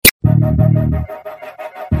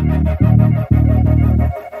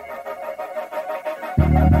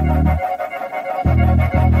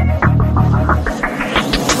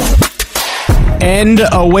And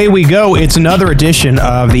away we go. It's another edition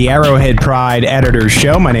of the Arrowhead Pride Editors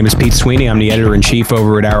Show. My name is Pete Sweeney. I'm the editor-in-chief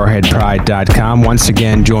over at arrowheadpride.com. Once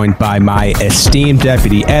again, joined by my esteemed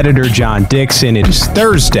deputy editor, John Dixon. It is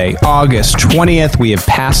Thursday, August 20th. We have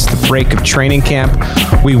passed the break of training camp.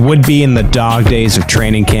 We would be in the dog days of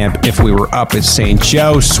training camp if we were up at St.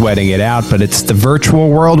 Joe sweating it out, but it's the virtual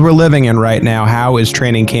world we're living in right now. How is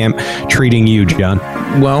training camp treating you, John?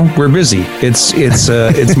 Well, we're busy.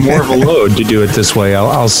 It's more of a load to do it this way.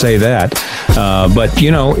 I'll say that. But,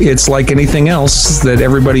 you know, it's like anything else that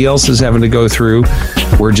everybody else is having to go through.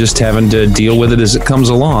 We're just having to deal with it as it comes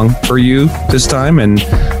along for you this time. And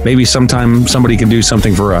maybe sometime somebody can do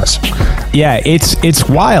something for us. Yeah, it's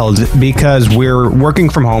wild because we're working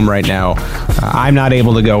from home right now. I'm not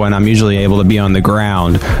able to go in. I'm usually able to be on the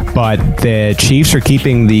ground. But the Chiefs are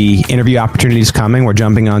keeping the interview opportunities coming. We're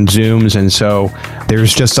jumping on Zooms. And so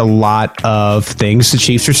there's just a lot of things the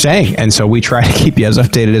Chiefs are saying. And so we try to keep you as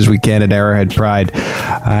updated as we can at Arrowhead Pride.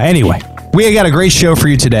 Anyway, we got a great show for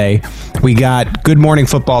you today. We got Good Morning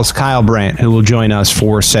Football's Kyle Brandt, who will join us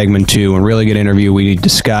for segment 2. A really good interview. We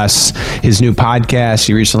discuss his new podcast.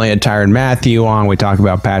 He recently had Tyrann Mathieu on. We talk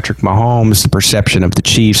about Patrick Mahomes, the perception of the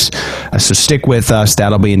Chiefs. So stick with us.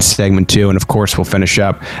 That'll be in segment 2. And, of course, we'll finish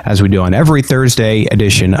up, as we do on every Thursday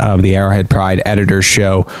edition of the Arrowhead Pride Editors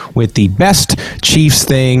Show, with the best Chiefs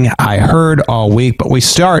thing I heard all week. But we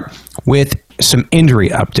start with some injury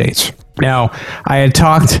updates. Now, I had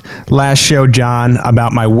talked last show, John,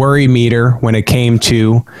 about my worry meter when it came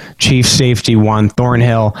to Chief safety Juan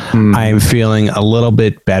Thornhill. I am feeling a little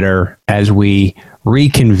bit better as we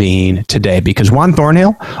reconvene today because Juan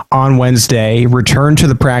Thornhill on Wednesday returned to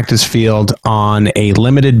the practice field on a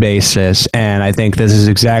limited basis, and I think this is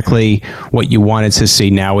exactly what you wanted to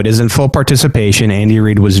see. Now, it isn't full participation. Andy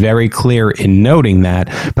Reid was very clear in noting that,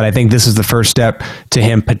 but I think this is the first step to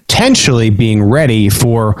him potentially being ready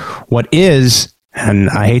for what is,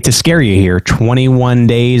 and I hate to scare you here, 21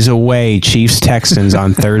 days away, Chiefs-Texans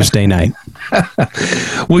on Thursday night.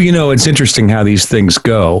 Well, you know, it's interesting how these things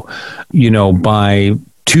go. You know, by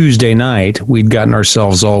Tuesday night, we'd gotten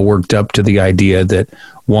ourselves all worked up to the idea that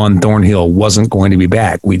Juan Thornhill wasn't going to be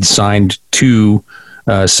back. We'd signed 2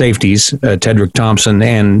 safeties, Tedrick Thompson,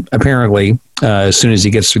 and apparently, as soon as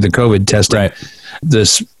he gets through the COVID testing, right,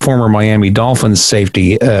 this former Miami Dolphins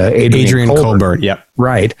safety, Adrian Colbert. Yep.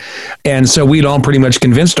 Right. And so we'd all pretty much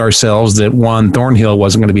convinced ourselves that Juan Thornhill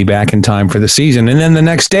wasn't going to be back in time for the season. And then the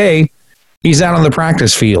next day, he's out on the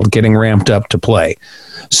practice field getting ramped up to play.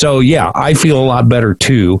 So, yeah, I feel a lot better,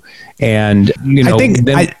 too. And, you know,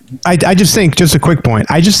 I just think, just a quick point,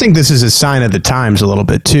 I just think this is a sign of the times a little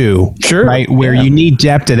bit, too. Sure. Right? Where you need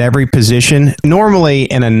depth at every position. Normally,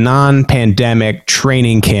 in a non-pandemic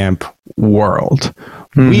training camp world,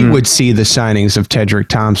 we would see the signings of Tedrick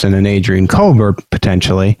Thompson and Adrian Colbert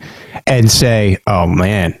potentially and say, oh,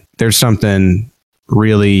 man, there's something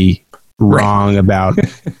really wrong about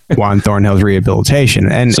Juan Thornhill's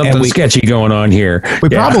rehabilitation. And something sketchy going on here. We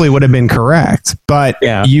probably would have been correct, but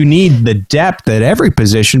you need the depth at every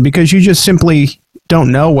position because you just simply don't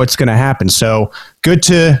know what's going to happen. So good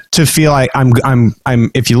to feel like I'm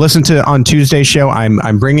if you listen to on Tuesday's show,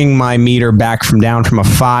 I'm bringing my meter back down from a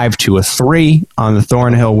 5 to a 3 on the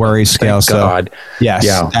Thornhill worry scale. Thank God. Yes,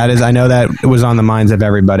 that is, I know that it was on the minds of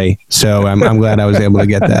everybody. So I'm glad I was able to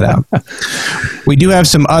get that out. We do have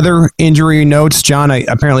some other injury notes, John.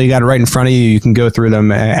 Apparently you got it right in front of you. You can go through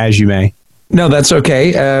them as you may. No, that's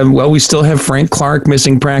okay. Well, we still have Frank Clark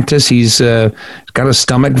missing practice. He's got a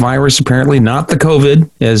stomach virus, apparently, not the COVID,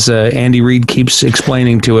 as Andy Reid keeps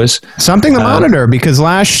explaining to us. Something to monitor, because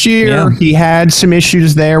last year he had some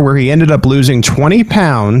issues there where he ended up losing 20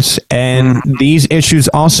 pounds, and these issues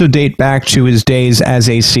also date back to his days as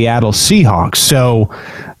a Seattle Seahawk. So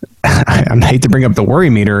I hate to bring up the worry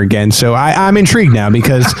meter again. So I'm intrigued now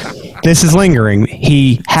because this is lingering.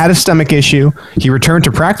 He had a stomach issue. He returned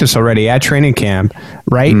to practice already at training camp,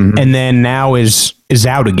 right? And then now is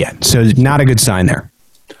out again. So not a good sign there.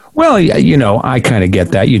 Well, you know, I kind of get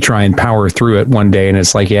that. You try and power through it one day, and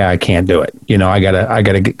it's like, I can't do it. You know, I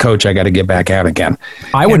gotta get coach. I gotta get back out again.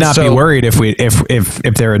 I would not be worried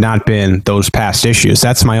if there had not been those past issues.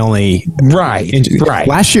 That's my only right.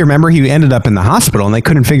 Last year, remember, he ended up in the hospital, and they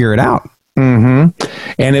couldn't figure it out.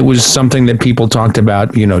 And it was something that people talked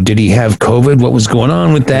about, did he have COVID? What was going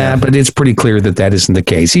on with that? But it's pretty clear that that isn't the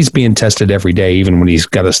case. He's being tested every day, even when he's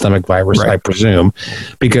got a stomach virus, right, I presume,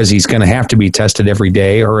 because he's going to have to be tested every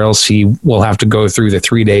day, or else he will have to go through the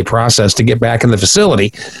 3-day process to get back in the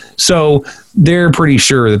facility. So they're pretty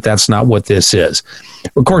sure that that's not what this is.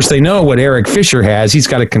 Of course, they know what Eric Fisher has. He's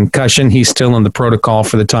got a concussion. He's still in the protocol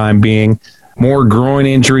for the time being. More groin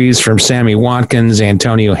injuries from Sammy Watkins,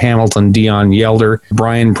 Antonio Hamilton, Dion Yelder.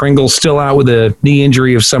 Brian Pringle still out with a knee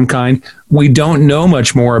injury of some kind. We don't know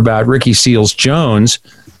much more about Ricky Seals-Jones,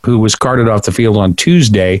 who was carted off the field on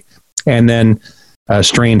Tuesday, and then a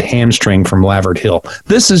strained hamstring from Lavert Hill.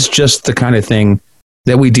 This is just the kind of thing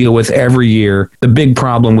that we deal with every year. The big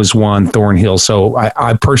problem was Juan Thornhill, so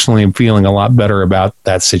I personally am feeling a lot better about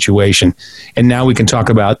that situation. And now we can talk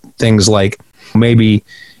about things like maybe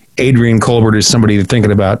Adrian Colbert is somebody they're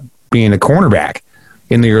thinking about being a cornerback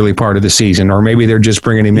in the early part of the season, or maybe they're just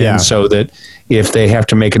bringing him in so that if they have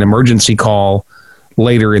to make an emergency call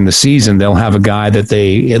later in the season, they'll have a guy that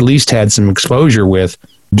they at least had some exposure with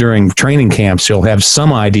during training camps. He'll have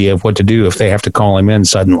some idea of what to do if they have to call him in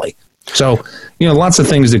suddenly. So, lots of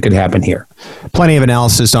things that could happen here. Plenty of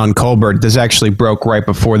analysis on Colbert. This actually broke right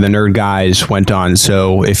before the Nerd Guys went on.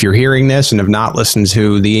 So if you're hearing this and have not listened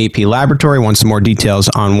to the AP Laboratory, want some more details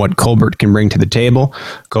on what Colbert can bring to the table,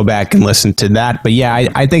 go back and listen to that. But yeah,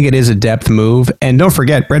 I think it is a depth move. And don't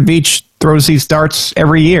forget, Brett Veach throws these darts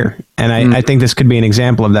every year. And I think this could be an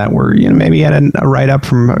example of that, where maybe he had a write-up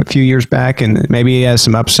from a few years back, and maybe he has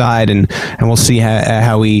some upside, and we'll see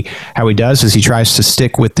how he does as he tries to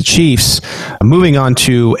stick with the Chiefs. Moving on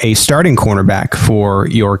to a starting cornerback for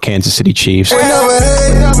your Kansas City Chiefs. Here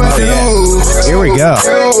we go.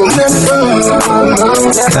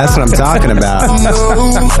 That's what I'm talking about.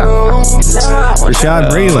 Bashaud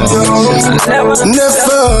Breeland.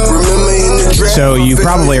 So you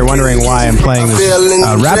probably are wondering why I'm playing this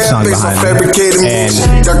rap song behind me, and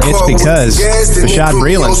it's because Bashaud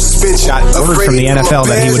Breeland got word from the NFL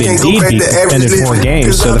that he would indeed be suspended 4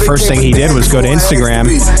 games. So the first thing he did was go to Instagram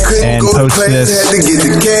and post this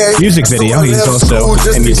music video. He's also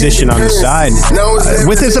a musician on the side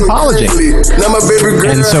with his apology.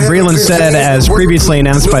 And so Breeland said, as previously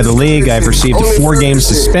announced by the league, I've received a 4-game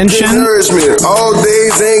suspension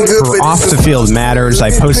for off-the-field matters.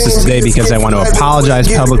 I post this today because I want to apologize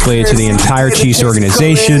publicly to the entire Chiefs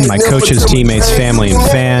organization, my coaches, teammates, family, and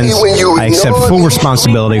fans. I accept full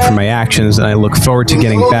responsibility for my actions, and I look forward to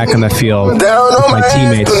getting back on the field with my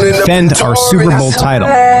teammates to defend our Super Bowl title.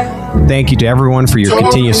 Thank you to everyone for your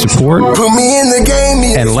continued support,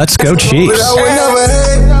 and let's go Chiefs.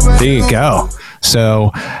 There you go.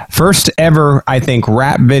 So, first ever, I think,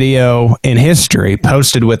 rap video in history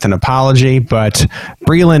posted with an apology. But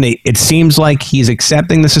Breeland, it seems like he's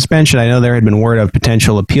accepting the suspension. I know there had been word of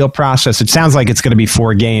potential appeal process. It sounds like it's going to be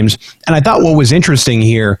 4 games. And I thought what was interesting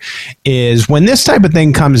here is when this type of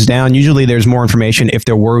thing comes down, usually there's more information if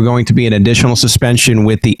there were going to be an additional suspension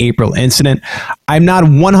with the April incident. I'm not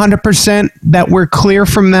 100% that we're clear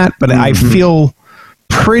from that, but I feel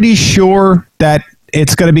pretty sure that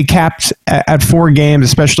it's going to be capped at 4 games,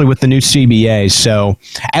 especially with the new CBA. So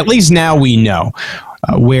at least now we know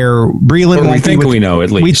where Breeland. We think we know, at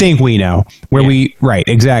least. We think we know where right,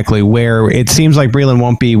 exactly. Where it seems like Breeland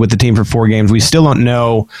won't be with the team for 4 games. We still don't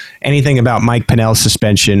know anything about Mike Pennell's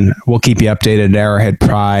suspension. We'll keep you updated at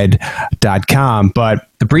arrowheadpride.com. But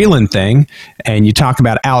the Breeland thing, and you talk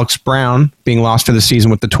about Alex Brown being lost for the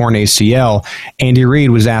season with the torn ACL. Andy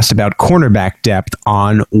Reid was asked about cornerback depth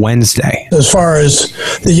on Wednesday. As far as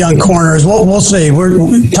the young corners, we'll see.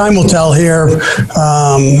 Time will tell here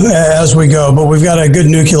as we go, but we've got a good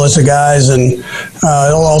nucleus of guys, and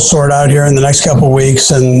it'll all sort out here in the next couple of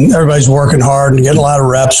weeks, and everybody's working hard and getting a lot of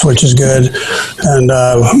reps, which is good, and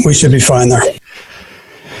we should be fine there.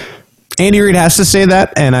 Andy Reid has to say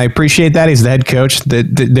that, and I appreciate that. He's the head coach.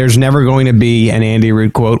 There's never going to be an Andy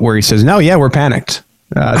Reid quote where he says, no, yeah, we're panicked.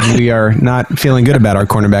 We are not feeling good about our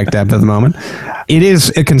cornerback depth at the moment. It is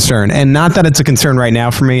a concern, and not that it's a concern right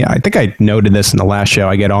now for me. I think I noted this in the last show.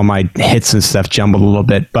 I get all my hits and stuff jumbled a little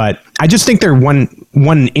bit, but I just think they're one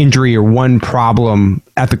injury or one problem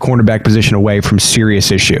at the cornerback position away from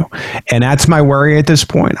serious issue. And that's my worry at this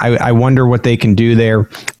point. I wonder what they can do there.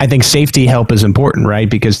 I think safety help is important, right?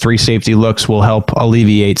 Because 3 safety looks will help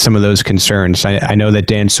alleviate some of those concerns. I know that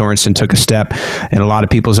Dan Sorensen took a step in a lot of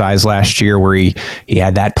people's eyes last year where he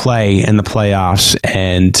had that play in the playoffs,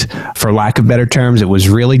 and for lack of better terms, it was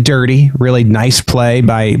really dirty, really nice play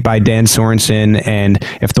by Dan Sorensen. And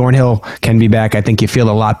if Thornhill can be back, I think you feel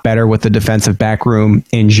a lot better with the defensive back room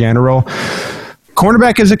in general.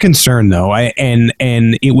 Cornerback is a concern, though, and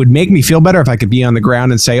it would make me feel better if I could be on the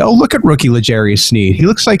ground and say, oh, look at rookie L'Jarius Sneed. He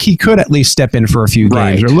looks like he could at least step in for a few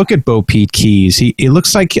games. Or look at Bo Pete Keys. It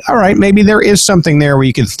looks like, all right, maybe there is something there where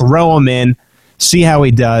you can throw him in, see how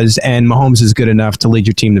he does, and Mahomes is good enough to lead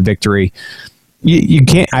your team to victory. You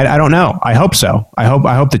can't. I don't know. I hope so. I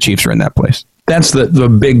hope the Chiefs are in that place. That's the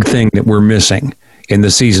big thing that we're missing in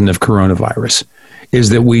the season of coronavirus, is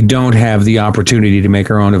that we don't have the opportunity to make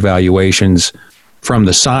our own evaluations from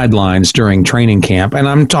the sidelines during training camp. And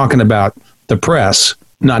I'm talking about the press,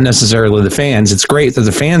 not necessarily the fans. It's great that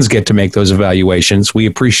the fans get to make those evaluations. We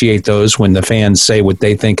appreciate those when the fans say what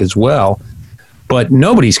they think as well. But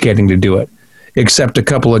nobody's getting to do it except a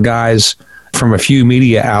couple of guys from a few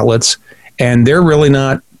media outlets. And they're really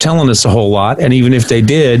not telling us a whole lot. And even if they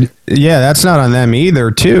did... Yeah, that's not on them either,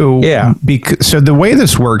 too. Yeah. So the way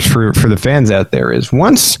this works for the fans out there is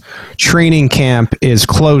once training camp is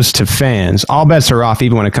closed to fans, all bets are off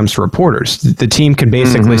even when it comes to reporters. The team can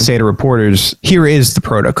basically say to reporters, here is the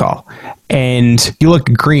protocol. And you look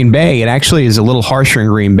at Green Bay, it actually is a little harsher in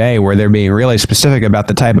Green Bay where they're being really specific about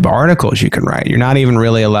the type of articles you can write. You're not even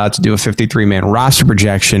really allowed to do a 53-man roster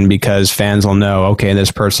projection because fans will know, okay,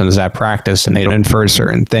 this person is at practice and they don't infer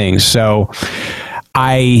certain things. So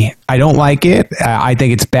I don't like it. I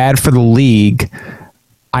think it's bad for the league.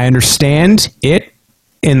 I understand it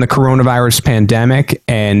in the coronavirus pandemic,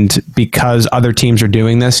 and because other teams are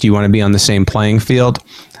doing this, you want to be on the same playing field.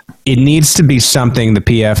 It needs to be something the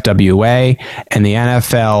PFWA and the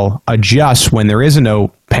NFL adjust when there is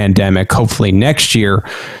no pandemic, hopefully next year,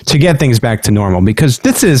 to get things back to normal. Because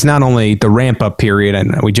this is not only the ramp-up period,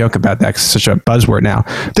 and we joke about that because it's such a buzzword now.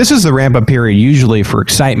 This is the ramp-up period usually for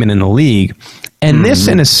excitement in the league. And this,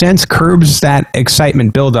 in a sense, curbs that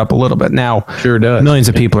excitement build-up a little bit. Now, sure does. Millions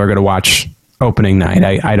of people are going to watch opening night.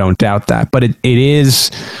 I don't doubt that. But it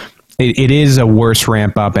is a worse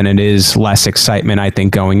ramp up, and it is less excitement, I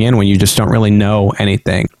think, going in when you just don't really know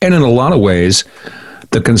anything. And in a lot of ways,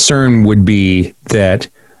 the concern would be that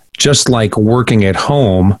just like working at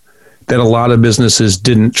home, that a lot of businesses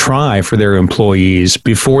didn't try for their employees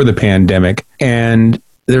before the pandemic. And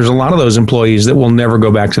there's a lot of those employees that will never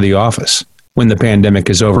go back to the office when the pandemic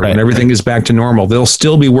is over and everything is back to normal. They'll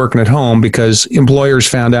still be working at home because employers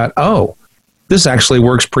found out, oh, this actually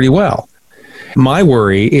works pretty well. My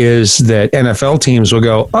worry is that NFL teams will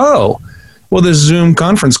go, oh, well, this Zoom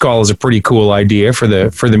conference call is a pretty cool idea for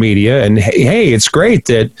the media. And hey, it's great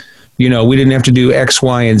that, we didn't have to do X,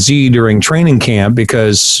 Y, and Z during training camp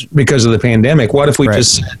because of the pandemic. What if we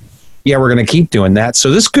just said, yeah, we're going to keep doing that?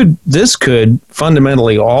 So this could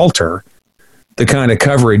fundamentally alter the kind of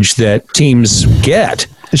coverage that teams get.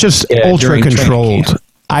 It's just ultra controlled.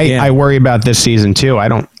 I worry about this season too. I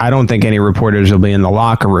don't think any reporters will be in the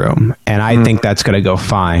locker room, and I think that's going to go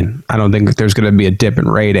fine. I don't think there's going to be a dip in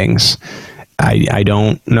ratings. I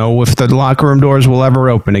don't know if the locker room doors will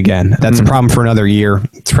ever open again. That's a problem for another year.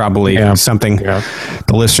 It's probably something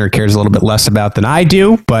the listener cares a little bit less about than I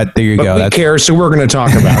do, but there you go. We care, so we're going to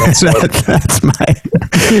talk about it.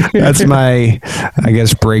 That's my I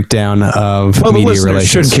guess, breakdown of media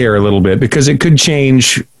relations. Should care a little bit because it could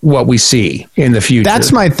change what we see in the future.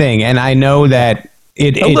 That's my thing, and I know that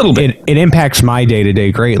it impacts my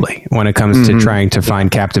day-to-day greatly when it comes to trying to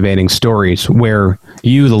find captivating stories. Where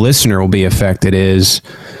you, the listener, will be affected is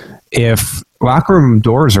if locker room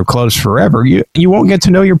doors are closed forever, you won't get to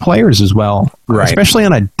know your players as well, especially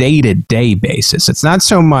on a day-to-day basis. It's not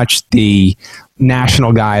so much the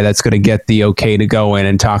national guy that's going to get the okay to go in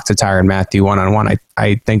and talk to Tyrann Mathieu one-on-one.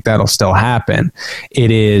 I think that'll still happen. It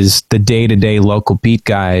is the day-to-day local beat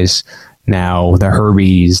guys now, the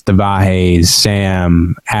Herbies, the Vahes,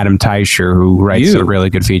 Sam, Adam Teicher, who writes a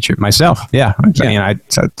really good feature. Myself,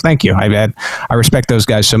 thank you. I respect those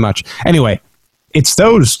guys so much. Anyway, it's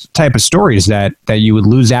those type of stories that you would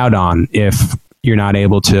lose out on if you're not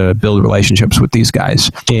able to build relationships with these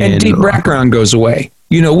guys. And deep background goes away.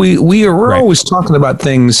 We are always talking about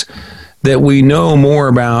things that we know more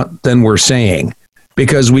about than we're saying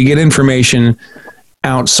because we get information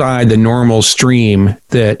outside the normal stream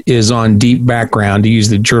that is on deep background, to use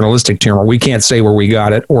the journalistic term, where we can't say where we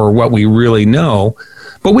got it or what we really know,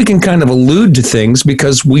 but we can kind of allude to things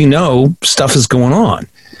because we know stuff is going on.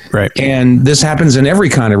 Right. And this happens in every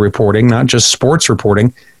kind of reporting, not just sports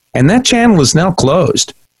reporting. And that channel is now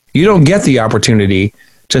closed. You don't get the opportunity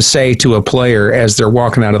to say to a player as they're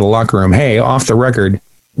walking out of the locker room, hey, off the record,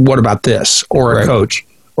 what about this? Or a coach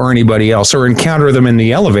or anybody else, or encounter them in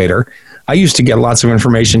the elevator. I used to get lots of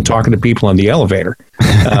information talking to people in the elevator.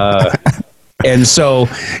 And so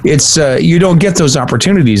it's you don't get those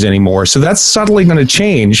opportunities anymore. So that's subtly going to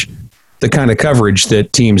change the kind of coverage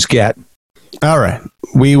that teams get. All right.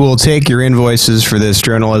 We will take your invoices for this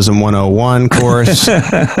Journalism 101 course.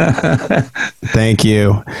 Thank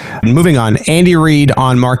you. Moving on. Andy Reid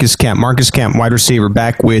on Marcus Kemp. Marcus Kemp, wide receiver,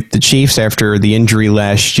 back with the Chiefs after the injury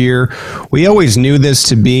last year. We always knew this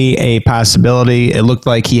to be a possibility. It looked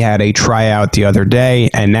like he had a tryout the other day,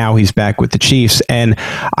 and now he's back with the Chiefs. And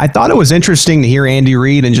I thought it was interesting to hear Andy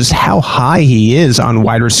Reid and just how high he is on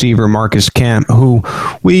wide receiver Marcus Kemp, who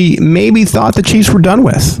we maybe thought the Chiefs were done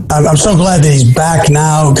with. I'm so glad that he's back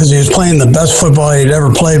now, because he was playing the best football he'd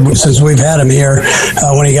ever played since we've had him here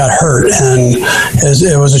when he got hurt. And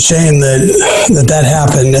it was a shame that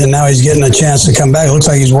happened, and now he's getting a chance to come back. It looks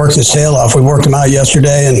like he's worked his tail off. We worked him out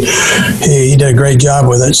yesterday, and he did a great job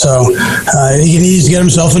with it. So he needs to get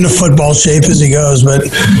himself into football shape as he goes, but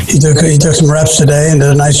he took some reps today and did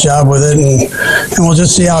a nice job with it, and we'll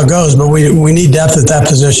just see how it goes. But we need depth at that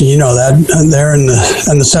position. You know that. They're in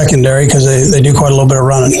the secondary, because they do quite a little bit of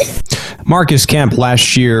running. Marcus Kemp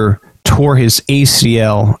last year tore his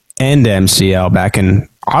ACL and MCL back in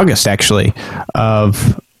August, actually, of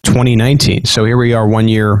 2019. So here we are 1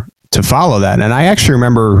 year to follow that. And I actually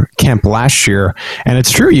remember Kemp last year, and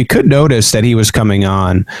it's true, you could notice that he was coming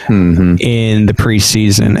on in the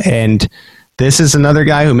preseason. And this is another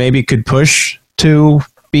guy who maybe could push to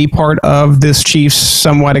be part of this Chiefs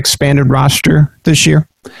somewhat expanded roster this year.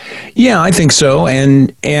 Yeah, I think so.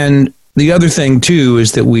 And the other thing, too,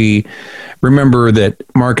 is that we remember that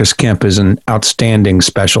Marcus Kemp is an outstanding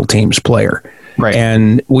special teams player. Right.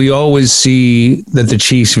 And we always see that the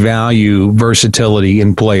Chiefs value versatility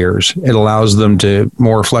in players. It allows them to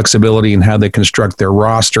more flexibility in how they construct their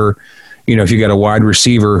roster. You know, if you got a wide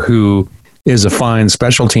receiver who is a fine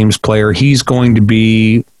special teams player, he's going to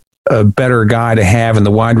be a better guy to have in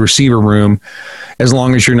the wide receiver room, as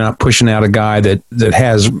long as you're not pushing out a guy that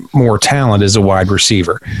has more talent as a wide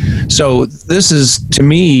receiver. So this is, to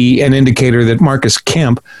me, an indicator that Marcus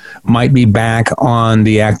Kemp might be back on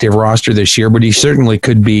the active roster this year, but he certainly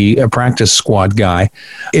could be a practice squad guy.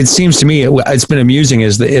 It seems to me it's been amusing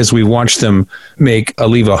as we watched them make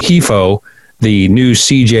Aliva Hifo the new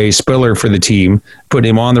CJ Spiller for the team, put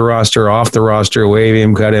him on the roster, off the roster, wave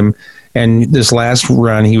him, cut him. And this last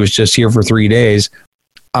run, he was just here for 3 days.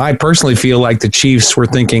 I personally feel like the Chiefs were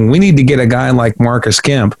thinking, we need to get a guy like Marcus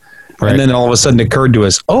Kemp. Right. And then all of a sudden it occurred to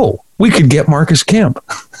us, we could get Marcus Kemp.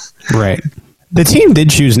 Right. The team did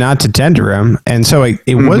choose not to tender him, and so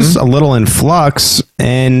it was a little in flux,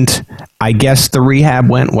 and I guess the rehab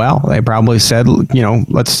went well. They probably said,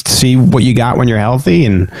 let's see what you got when you're healthy,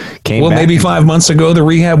 and came back. Maybe 5 months ago the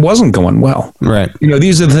rehab wasn't going well. Right.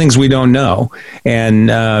 These are the things we don't know. And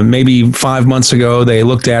maybe 5 months ago they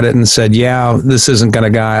looked at it and said, this isn't going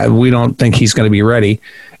to guy. We don't think he's going to be ready.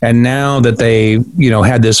 And now that they,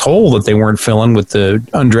 had this hole that they weren't filling with the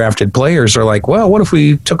undrafted players, are like, well, what if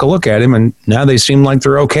we took a look at him? And now they seem like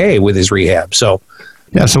they're okay with his rehab. So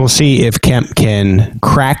we'll see if Kemp can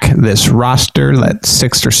crack this roster, that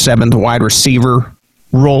 6th or 7th wide receiver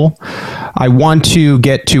role. I want to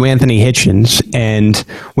get to Anthony Hitchens, and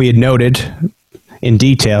we had noted in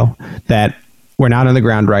detail that we're not on the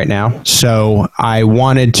ground right now, so I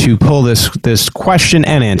wanted to pull this question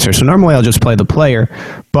and answer. So normally I'll just play the player,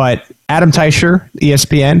 but Adam Teicher,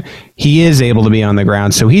 ESPN, he is able to be on the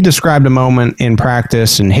ground. So he described a moment in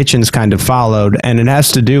practice, and Hitchens kind of followed, and it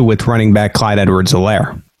has to do with running back Clyde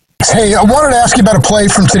Edwards-Helaire. Hey, I wanted to ask you about a play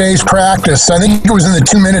from today's practice. I think it was in the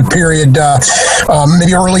 2-minute period,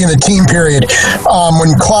 maybe early in the team period,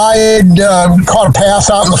 when Clyde caught a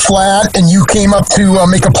pass out in the flat and you came up to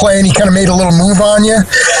make a play and he kind of made a little move on you.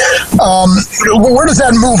 Where does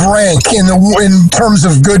that move rank in terms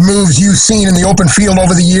of good moves you've seen in the open field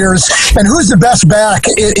over the years? And who's the best back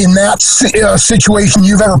in that situation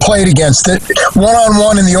you've ever played against, it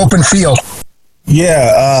one-on-one in the open field?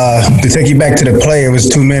 Yeah, to take you back to the play, it was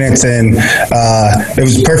 2 minutes, and it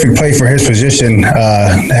was a perfect play for his position,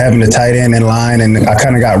 having the tight end in line, and I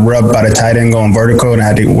kind of got rubbed by the tight end going vertical, and I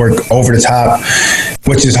had to work over the top,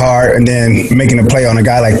 which is hard, and then making a play on a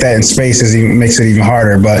guy like that in space makes it even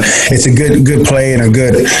harder. But it's a good play and a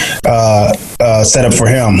good setup for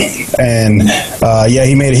him. And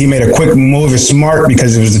he made a quick move. It's smart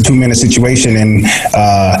because it was a 2-minute situation, and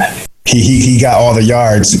he got all the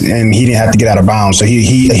yards, and he didn't have to get out of bounds. So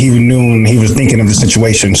he knew, he was thinking of the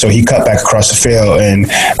situation. So he cut back across the field, and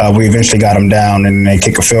we eventually got him down, and they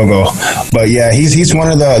kick a field goal. But yeah, he's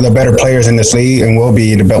one of the better players in this league, and will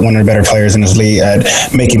be one of the better players in this league at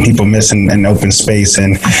making people miss in open space.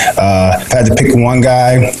 And if I had to pick one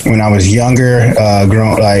guy when I was younger,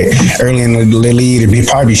 early in the league, it'd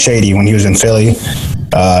probably be Shady when he was in Philly.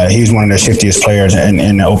 He was one of the shiftiest players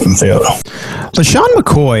in the open field. LaShawn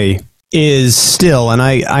McCoy is still, and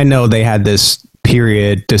I know they had this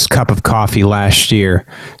period, this cup of coffee last year.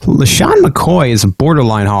 LeSean McCoy is a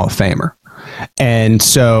borderline Hall of Famer. And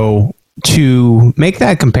so to make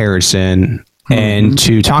that comparison and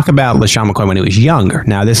to talk about LeSean McCoy when he was younger.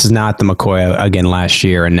 Now, this is not the McCoy, again, last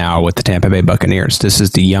year and now with the Tampa Bay Buccaneers. This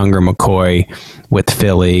is the younger McCoy with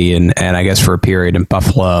Philly and I guess for a period in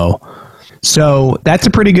Buffalo. So that's a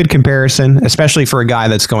pretty good comparison, especially for a guy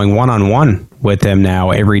that's going one-on-one with him now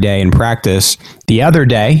every day in practice. The other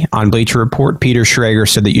day on Bleacher Report, Peter Schrager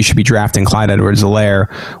said that you should be drafting Clyde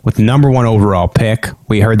Edwards-Helaire with the number 1 overall pick.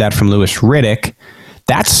 We heard that from Louis Riddick.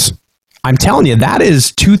 I'm telling you, that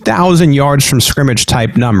is 2,000 yards from scrimmage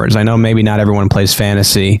type numbers. I know maybe not everyone plays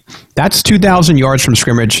fantasy. That's 2,000 yards from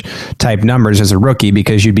scrimmage type numbers as a rookie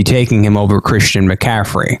because you'd be taking him over Christian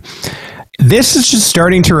McCaffrey. This is just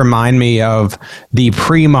starting to remind me of the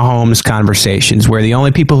pre-Mahomes conversations where the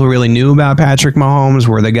only people who really knew about Patrick Mahomes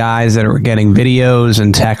were the guys that were getting videos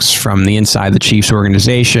and texts from the inside the Chiefs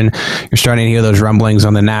organization. You're starting to hear those rumblings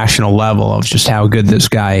on the national level of just how good this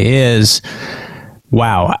guy is.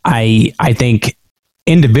 Wow, I think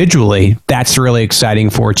individually that's really exciting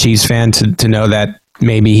for a Chiefs fan to know that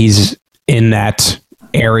maybe he's in that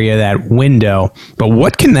area, that window. But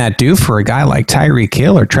what can that do for a guy like Tyreek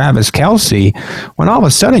Hill or Travis Kelce when all of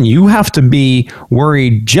a sudden you have to be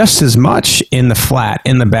worried just as much in the flat,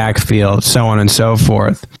 in the backfield, so on and so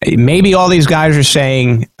forth? Maybe all these guys are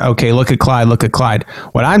saying, okay, look at Clyde, look at Clyde.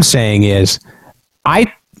 What I'm saying is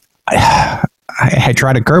I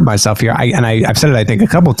try to curb myself here, I've said it, I think, a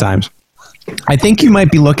couple of times. I think you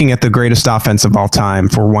might be looking at the greatest offense of all time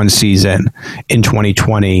for one season in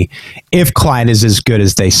 2020 if Clyde is as good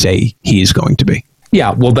as they say he's going to be.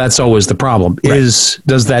 Yeah, well, that's always the problem. Right.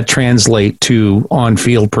 Does that translate to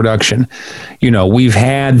on-field production? You know, we've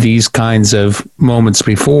had these kinds of moments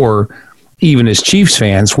before, even as Chiefs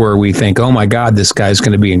fans, where we think, oh my God, this guy's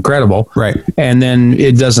going to be incredible. Right. And then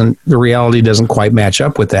the reality doesn't quite match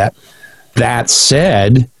up with that. That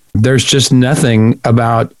said, there's just nothing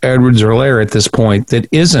about Edwards-Helaire at this point that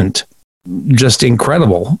isn't just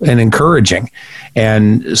incredible and encouraging.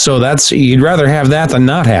 And so you'd rather have that than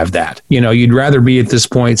not have that. You know, you'd rather be at this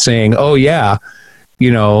point saying, oh yeah,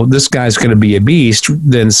 you know, this guy's going to be a beast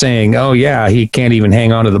than saying, oh yeah, he can't even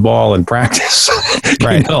hang on to the ball in practice.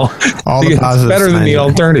 Right. You know, all the it's better than the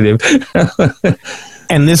alternative.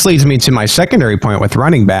 And this leads me to my secondary point with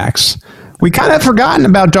running backs. We kind of forgotten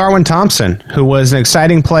about Darwin Thompson, who was an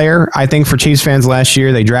exciting player, I think, for Chiefs fans last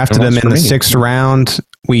year. They drafted him in the 6th round.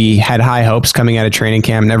 We had high hopes coming out of training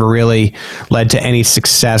camp, never really led to any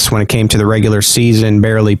success when it came to the regular season,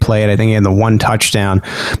 barely played. I think he had the 1 touchdown.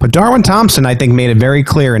 But Darwin Thompson, I think, made it very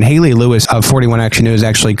clear, and Haley Lewis of 41 Action News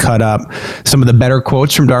actually cut up some of the better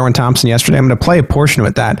quotes from Darwin Thompson yesterday. I'm going to play a portion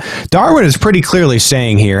with that. Darwin is pretty clearly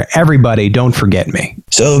saying here, everybody, don't forget me.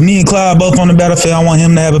 So me and Clyde both on the battlefield. I want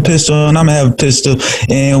him to have a pistol, and I'm going to have a pistol,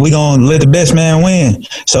 and we're going to let the best man win.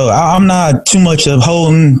 So I'm not too much of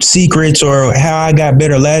holding secrets or how I got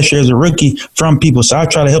better last year as a rookie from people. So I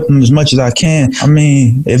try to help them as much as I can. I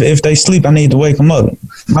mean, if they sleep, I need to wake them up.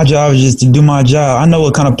 My job is just to do my job. I know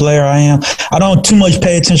what kind of player I am. I don't too much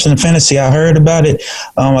pay attention to fantasy. I heard about it.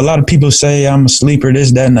 A lot of people say I'm a sleeper,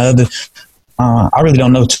 this, that, and the other. I really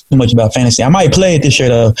don't know too much about fantasy. I might play it this year,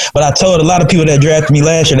 though. But I told a lot of people that drafted me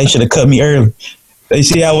last year they should have cut me early. They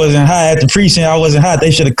see I wasn't high at the preseason. I wasn't hot.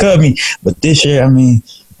 They should have cut me. But this year, I mean,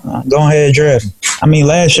 go ahead, draft. I mean,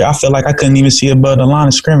 last year, I felt like I couldn't even see above the line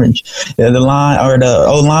of scrimmage. The line or the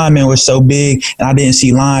O-linemen were so big, and I didn't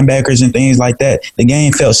see linebackers and things like that. The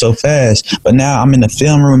game felt so fast. But now I'm in the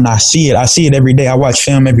film room, and I see it. I see it every day. I watch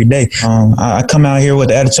film every day. I come out here with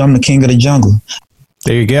the attitude, I'm the king of the jungle.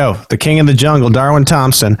 There you go. The king of the jungle, Darwin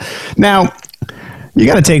Thompson. Now, you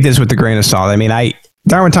got to take this with a grain of salt. I mean,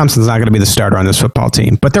 Darwin Thompson's not going to be the starter on this football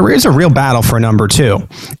team, but there is a real battle for number 2.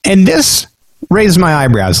 And this raised my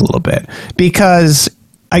eyebrows a little bit because,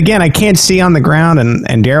 again, I can't see on the ground,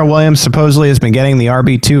 and Darrell Williams supposedly has been getting the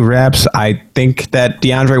RB2 reps. I think that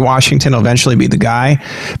DeAndre Washington will eventually be the guy.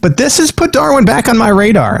 But this has put Darwin back on my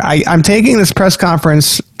radar. I'm taking this press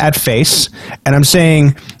conference at face, and I'm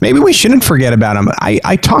saying maybe we shouldn't forget about him.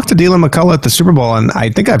 I talked to Dylan McCullough at the Super Bowl, and I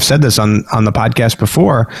think I've said this on the podcast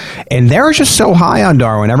before, and they're just so high on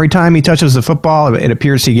Darwin. Every time he touches the football, it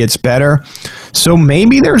appears he gets better. So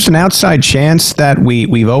maybe there's an outside chance that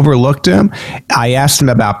we've overlooked him. I asked him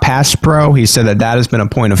about pass pro. He said that has been a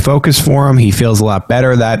point of focus for him. He feels a lot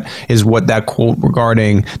better. That is what that quote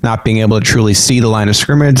regarding not being able to truly see the line of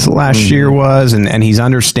scrimmage last year was, and he's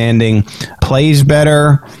understanding plays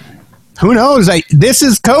better. who knows? This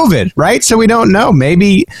is COVID, right? So we don't know.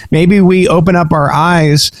 Maybe we open up our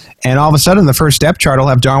eyes and all of a sudden the first depth chart will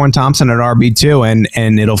have Darwin Thompson at RB2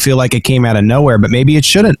 and it'll feel like it came out of nowhere, but maybe it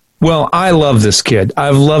shouldn't. Well, I love this kid.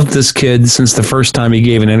 I've loved this kid since the first time he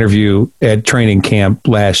gave an interview at training camp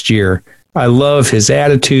last year. I love his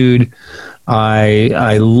attitude.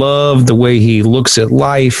 I love the way he looks at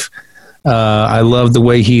life. I love the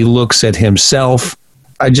way he looks at himself.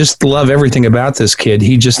 I just love everything about this kid.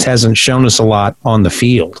 He just hasn't shown us a lot on the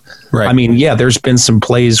field. Right. I mean, yeah, there's been some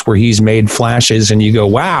plays where he's made flashes and you go,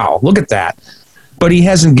 wow, look at that. But he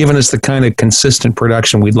hasn't given us the kind of consistent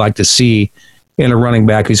production we'd like to see in a running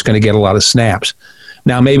back who's going to get a lot of snaps.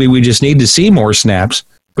 Now, maybe we just need to see more snaps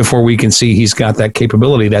before we can see he's got that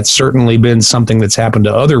capability. That's certainly been something that's happened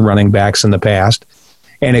to other running backs in the past,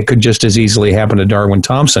 and it could just as easily happen to Darwin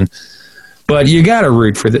Thompson. But you got to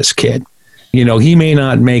root for this kid. You know, he may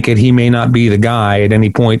not make it. He may not be the guy at any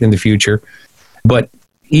point in the future. But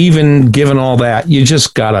even given all that, you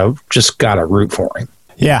just gotta root for him.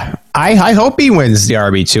 Yeah, I hope he wins the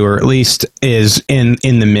RB2 or at least is in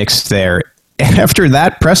the mix there. After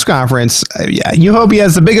that press conference, you hope he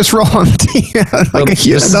has the biggest role on the team. This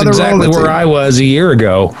is exactly where I was a year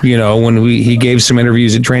ago. You know, when he gave some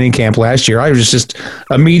interviews at training camp last year, I was just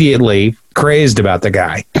immediately crazed about the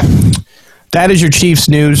guy. That is your Chiefs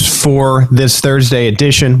news for this Thursday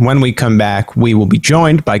edition. When we come back, we will be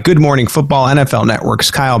joined by Good Morning Football NFL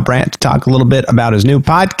Network's Kyle Brandt to talk a little bit about his new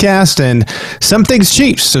podcast and some things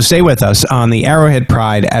Chiefs. So stay with us on the Arrowhead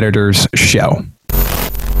Pride Editors Show.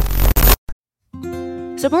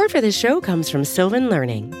 Support for this show comes from Sylvan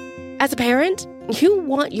Learning. As a parent, you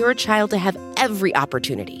want your child to have every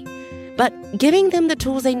opportunity, but giving them the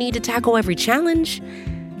tools they need to tackle every challenge,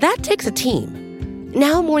 that takes a team.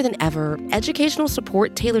 Now more than ever, educational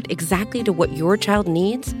support tailored exactly to what your child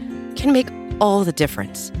needs can make all the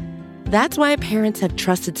difference. That's why parents have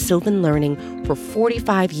trusted Sylvan Learning for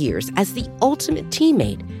 45 years as the ultimate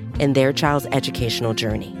teammate in their child's educational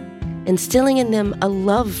journey, instilling in them a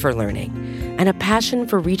love for learning and a passion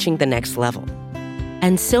for reaching the next level.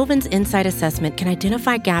 And Sylvan's Insight Assessment can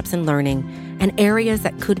identify gaps in learning and areas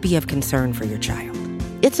that could be of concern for your child.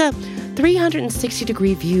 It's a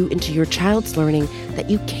 360-degree view into your child's learning that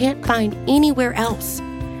you can't find anywhere else,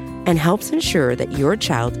 and helps ensure that your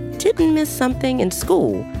child didn't miss something in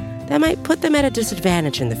school that might put them at a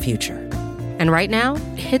disadvantage in the future. And right now,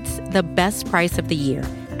 it's the best price of the year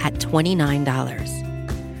at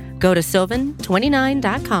 $29. Go to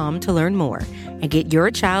sylvan29.com to learn more and get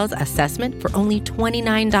your child's assessment for only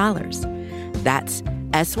 $29. That's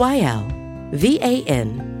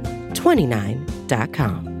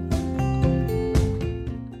SYLVAN29.com.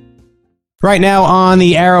 Right now on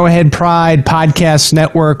the Arrowhead Pride Podcast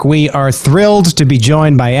Network, we are thrilled to be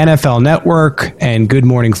joined by NFL Network and Good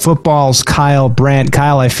Morning Football's Kyle Brandt.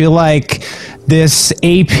 Kyle, I feel like this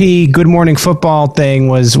AP Good Morning Football thing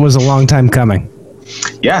was a long time coming.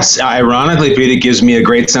 Yes, ironically, Pete, it gives me a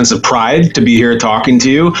great sense of pride to be here talking to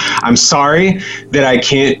you. I'm sorry that I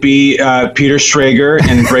can't be Peter Schrager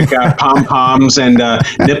and break out pom-poms and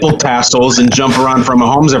nipple tassels and jump around from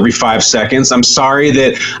Mahomes every 5 seconds. I'm sorry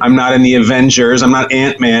that I'm not in the Avengers. I'm not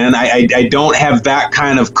Ant-Man. I don't have that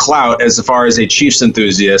kind of clout as far as a Chiefs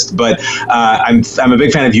enthusiast, but I'm a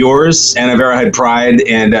big fan of yours and of Arrowhead Pride,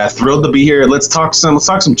 and thrilled to be here. Let's talk some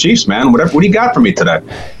Chiefs, man. What do you got for me today?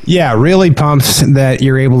 Yeah, really pumped that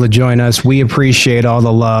you're able to join us. We appreciate all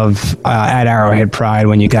the love at Arrowhead Pride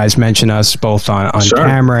when you guys mention us both on Sure.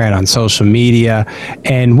 camera and on social media.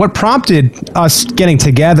 And what prompted us getting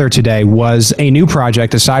together today was a new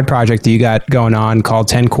project, a side project that you got going on called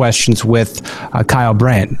 10 Questions with Kyle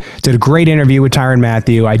Brandt. Did a great interview with Tyrann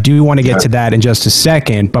Mathieu. I do want to get to that in just a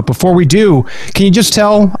second. But before we do, can you just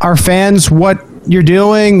tell our fans what you're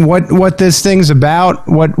doing, what this thing's about,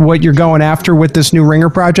 what you're going after with this new Ringer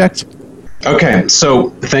project? Okay, so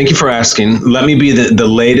thank you for asking. Let me be the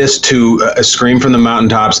latest to scream from the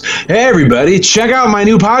mountaintops, hey, everybody, check out my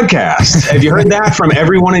new podcast. Have you heard that from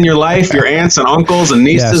everyone in your life, your aunts and uncles and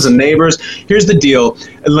nieces and neighbors? Here's the deal.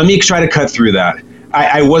 Let me try to cut through that.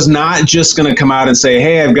 I was not just going to come out and say,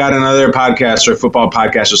 hey, I've got another podcast or a football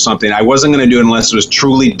podcast or something. I wasn't going to do it unless it was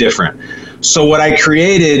truly different. So what I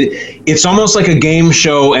created, it's almost like a game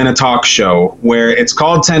show and a talk show where it's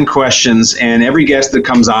called 10 Questions, and every guest that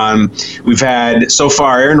comes on, we've had so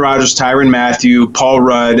far Aaron Rodgers, Tyrann Mathieu, Paul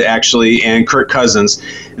Rudd, actually, and Kirk Cousins.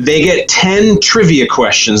 They get 10 trivia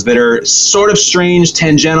questions that are sort of strange,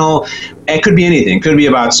 tangential. It could be anything. It could be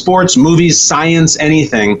about sports, movies, science,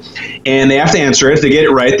 anything. And they have to answer it. If they get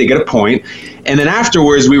it right, they get a point. And then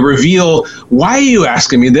afterwards, we reveal, why are you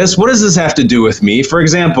asking me this? What does this have to do with me? For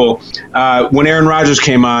example, when Aaron Rodgers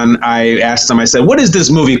came on, I asked him, I said, what is this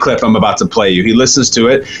movie clip I'm about to play you? He listens to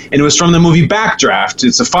it, and it was from the movie Backdraft.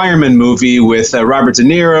 It's a fireman movie with Robert De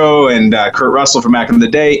Niro and Kurt Russell from back in the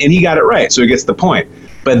day, and he got it right, so he gets the point.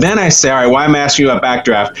 But then I say, all right, why am I asking you about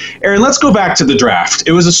Backdraft? Aaron, let's go back to the draft.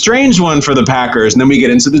 It was a strange one for the Packers, and then we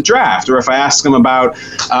get into the draft. Or if I ask him about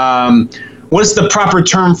what is the proper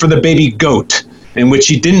term for the baby goat, in which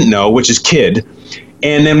he didn't know, which is kid.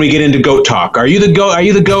 And then we get into goat talk. Are you the goat? Are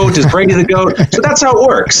you the goat? Is Brady the goat? So that's how it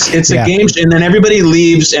works. It's a game, and then everybody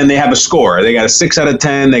leaves, and they have a score. They got a 6 out of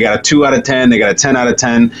 10, they got a 2 out of 10, they got a 10 out of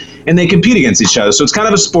 10, and they compete against each other. So it's kind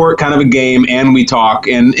of a sport, kind of a game, and we talk,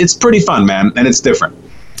 and it's pretty fun, man, and it's different.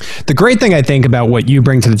 The great thing I think about what you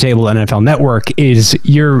bring to the table at NFL Network is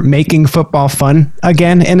you're making football fun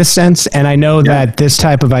again, in a sense. And I know that this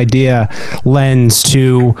type of idea lends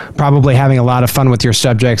to probably having a lot of fun with your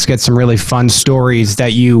subjects, get some really fun stories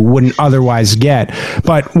that you wouldn't otherwise get.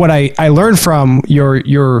 But what I learned from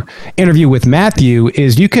your interview with Matthew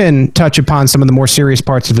is you can touch upon some of the more serious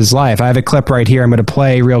parts of his life. I have a clip right here I'm going to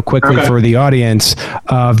play real quickly for the audience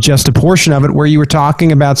of just a portion of it where you were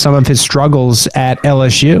talking about some of his struggles at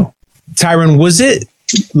LSU. Tyrann, was it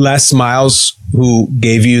Les Miles who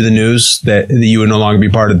gave you the news that you would no longer be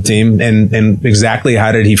part of the team? And exactly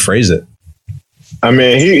how did he phrase it? I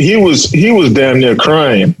mean, he was damn near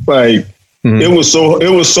crying. Like it was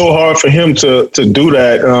so hard for him to do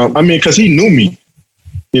that. I mean, because he knew me,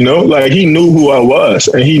 like he knew who I was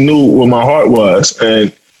and he knew what my heart was.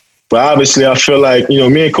 But obviously, I feel like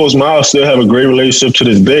me and Coach Miles still have a great relationship to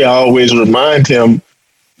this day. I always remind him,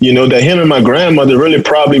 that him and my grandmother really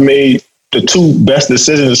probably made the 2 best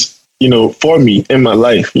decisions, for me in my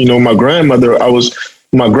life. My grandmother,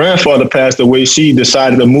 my grandfather passed away. She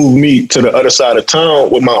decided to move me to the other side of town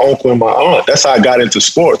with my uncle and my aunt. That's how I got into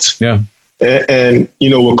sports. Yeah. And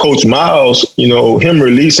with Coach Miles,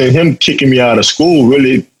 him kicking me out of school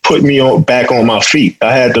really put me back on my feet.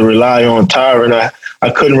 I had to rely on Tyrann. I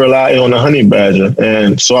couldn't rely on the Honey Badger.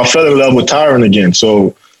 And so I fell in love with Tyrann again.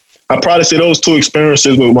 So I probably say those 2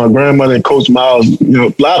 experiences with my grandmother and Coach Miles,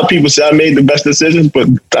 a lot of people say I made the best decisions, but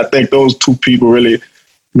I think those 2 people really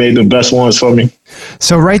made the best ones for me.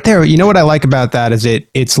 So right there, what I like about that is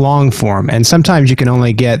it's long form. And sometimes you can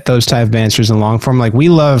only get those type of answers in long form. Like we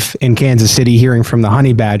love in Kansas City hearing from the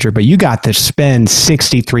Honey Badger, but you got to spend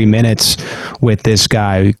 63 minutes with this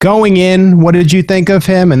guy. Going in, what did you think of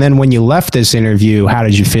him? And then when you left this interview, how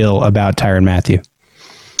did you feel about Tyrann Mathieu?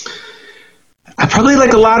 I probably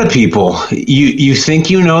like a lot of people. You think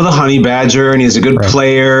the Honey Badger, and he's a good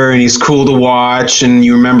player, and he's cool to watch, and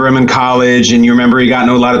you remember him in college, and you remember he got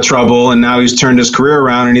into a lot of trouble, and now he's turned his career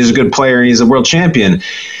around, and he's a good player, and he's a world champion.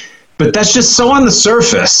 But that's just so on the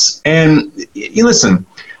surface. And you listen,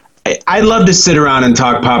 I love to sit around and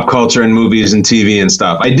talk pop culture and movies and TV and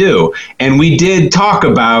stuff. I do. And we did talk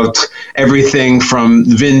about everything from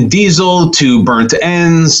Vin Diesel to Burnt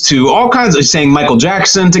Ends to all kinds of saying Michael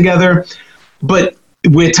Jackson together. But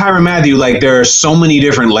with Tyrann Mathieu, there are so many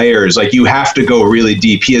different layers. You have to go really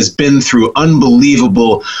deep. He has been through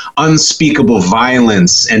unbelievable, unspeakable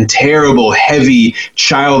violence and terrible, heavy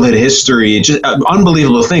childhood history, just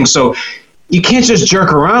unbelievable things. So you can't just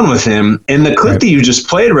jerk around with him. And the clip that you just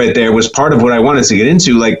played right there was part of what I wanted to get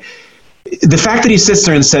into. The fact that he sits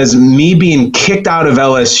there and says, me being kicked out of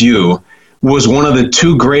LSU was one of the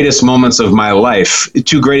 2 greatest moments of my life,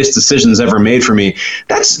 2 greatest decisions ever made for me.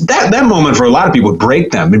 That moment for a lot of people would break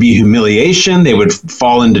them. It'd be humiliation. They would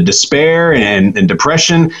fall into despair and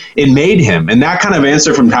depression. It made him. And that kind of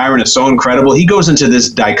answer from Tyrann is so incredible. He goes into this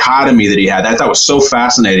dichotomy that he had. That was so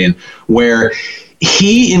fascinating, where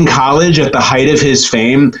he in college at the height of his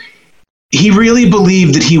fame, he really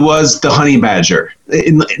believed that he was the Honey Badger.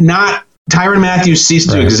 Tyrann Mathieu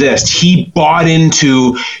ceased to exist. He bought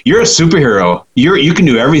into, you're a superhero. You can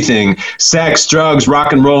do everything. Sex, drugs,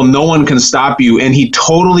 rock and roll. No one can stop you. And he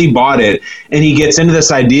totally bought it. And he gets into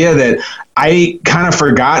this idea that I kind of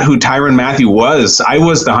forgot who Tyrann Mathieu was. I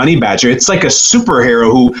was the Honey Badger. It's like a superhero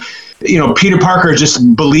who, Peter Parker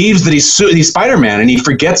just believes that he's Spider-Man, and he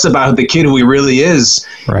forgets about the kid who he really is.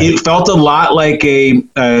 Right. It felt a lot like a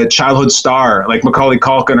childhood star, like Macaulay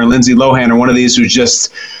Culkin or Lindsay Lohan or one of these who's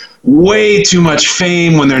just way too much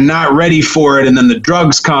fame when they're not ready for it, and then the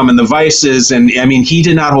drugs come and the vices, and I mean, he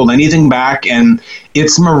did not hold anything back, and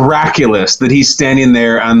it's miraculous that he's standing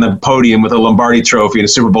there on the podium with a Lombardi trophy and a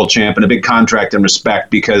Super Bowl champ and a big contract and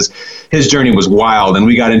respect, because his journey was wild, and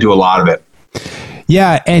we got into a lot of it.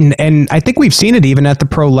 Yeah, and I think we've seen it even at the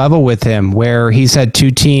pro level with him, where he's had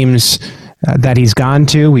 2 teams that he's gone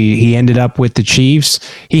to. He ended up with the Chiefs.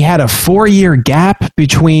 He had a 4-year gap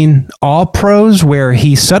between all pros where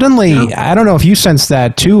he suddenly, I don't know if you sensed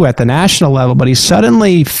that too at the national level, but he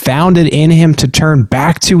suddenly found it in him to turn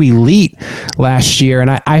back to elite last year. And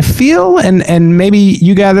I feel, and maybe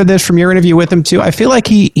you gathered this from your interview with him too, I feel like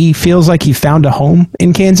he feels like he found a home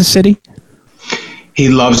in Kansas City. He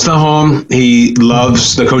loves the home. He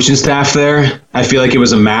loves the coaching staff there. I feel like it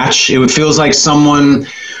was a match. It feels like someone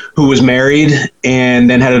who was married and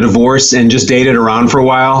then had a divorce and just dated around for a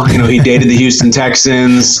while. You know, he dated the Houston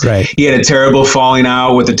Texans. Right. He had a terrible falling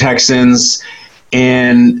out with the Texans.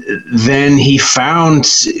 And then he found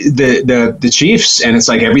the Chiefs, and it's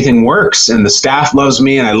like everything works, and the staff loves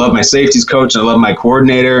me, and I love my safeties coach, and I love my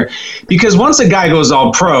coordinator. Because once a guy goes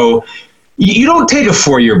all pro, you don't take a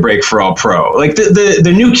 4-year break for all pro. Like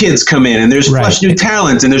the new kids come in and there's fresh new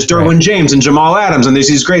talent and there's Derwin James and Jamal Adams and there's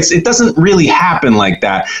these greats. It doesn't really happen like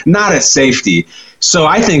that. Not at safety. So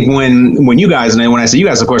I think when you guys, and when I say you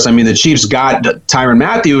guys, of course, I mean the Chiefs got Tyrann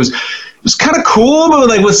Mathieu, it was kind of cool, but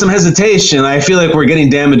like with some hesitation. I feel like we're getting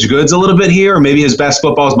damaged goods a little bit here, or maybe his best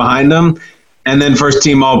football is behind him. And then first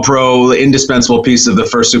team All-Pro, indispensable piece of the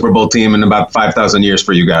first Super Bowl team in about 5,000 years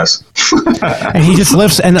for you guys. And he just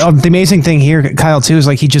lifts. And the amazing thing here, Kyle, too, is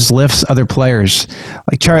like he just lifts other players.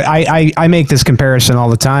 Like I make this comparison all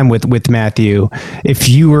the time with Matthew. If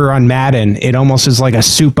you were on Madden, it almost is like a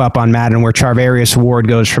soup up on Madden where Charvarius Ward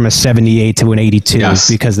goes from a 78 to an 82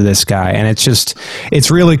 because of this guy. And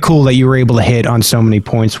it's really cool that you were able to hit on so many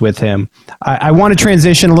points with him. I want to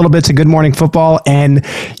transition a little bit to Good Morning Football, and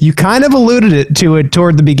you kind of alluded to it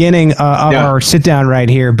toward the beginning of our sit down right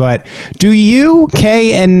here, but do you,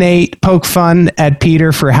 Kay and Nate, poke fun at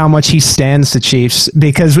Peter for how much he stands the Chiefs?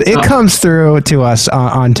 Because it comes through to us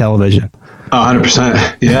on television.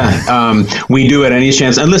 100%. Yeah. We do at any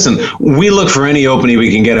chance. And listen, we look for any opening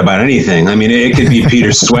we can get about anything. I mean, it could be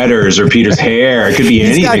Peter's sweaters or Peter's hair. It could be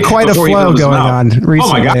anything. He's got quite a flow going on recently.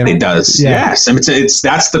 Oh my God, he does. Yeah. Yes. I mean,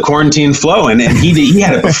 that's the quarantine flow. And he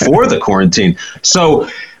had it before the quarantine. So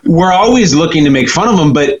we're always looking to make fun of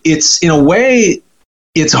him, but it's in a way,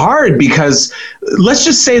 it's hard because let's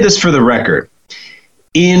just say this for the record.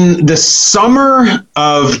 In the summer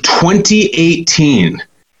of 2018,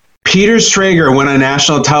 Peter Schrager went on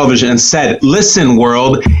national television and said, listen,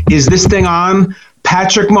 world, is this thing on?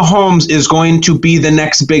 Patrick Mahomes is going to be the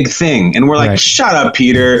next big thing. And we're like, shut up,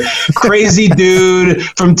 Peter. Crazy dude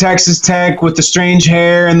from Texas Tech with the strange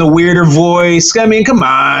hair and the weirder voice. I mean, come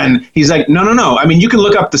on. He's like, no. I mean, you can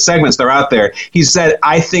look up the segments. They're out there. He said,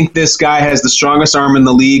 I think this guy has the strongest arm in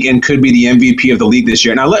the league and could be the MVP of the league this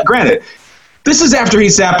year. Now, granted, this is after he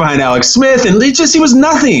sat behind Alex Smith, and he was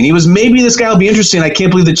nothing. He was, maybe this guy will be interesting. I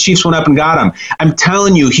can't believe the Chiefs went up and got him. I'm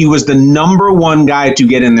telling you, he was the number one guy to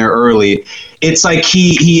get in there early. It's like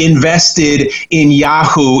he invested in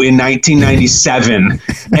Yahoo in 1997,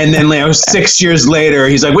 and then 6 years later,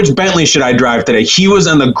 he's like, which Bentley should I drive today? He was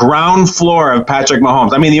on the ground floor of Patrick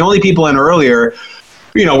Mahomes. I mean, the only people in earlier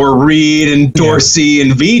were Reed and Dorsey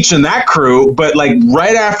and Veach and that crew, but like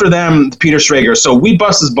right after them, Peter Schrager. So we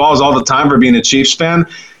bust his balls all the time for being a Chiefs fan.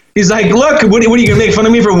 He's like, look, what are you going to make fun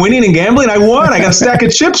of me for winning and gambling? I won. I got a stack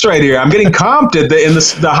of chips right here. I'm getting comped in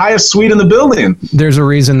the highest suite in the building. There's a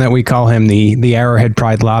reason that we call him the Arrowhead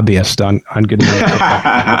Pride lobbyist on Good Morning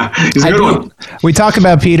Football. He's a good one. We talk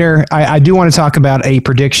about Peter. I do want to talk about a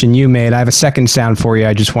prediction you made. I have a second sound for you.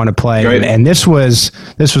 I just want to play. And this was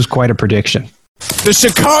quite a prediction. The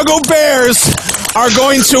Chicago Bears are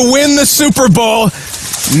going to win the Super Bowl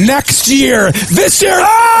next year. This year,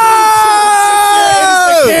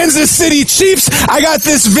 the Kansas City Chiefs. I got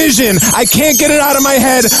this vision. I can't get it out of my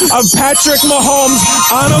head of Patrick Mahomes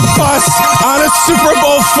on a bus, on a Super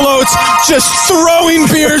Bowl float, just throwing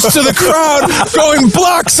beers to the crowd, going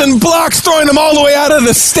blocks and blocks, throwing them all the way out of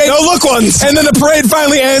the state. No, look ones. And then the parade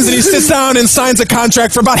finally ends, and he sits down and signs a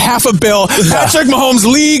contract for about $500 million. Patrick Mahomes'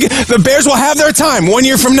 league. The Bears will have their time 1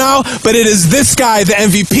 year from now, but it is this guy, the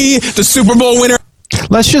MVP, the Super Bowl winner.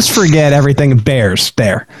 Let's just forget everything Bears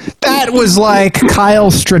there. That was like Kyle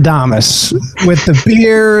Stradamus with the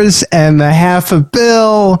beers and the $500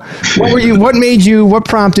 million. What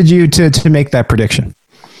prompted you to make that prediction?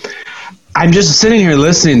 I'm just sitting here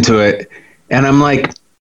listening to it, and I'm like,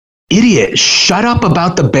 idiot, shut up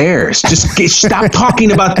about the Bears. Just stop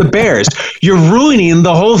talking about the Bears. You're ruining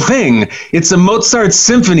the whole thing. It's a Mozart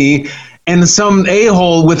symphony, and some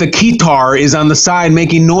a-hole with a guitar is on the side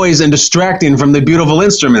making noise and distracting from the beautiful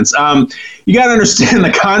instruments. You got to understand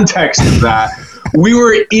the context of that. We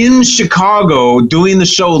were in Chicago doing the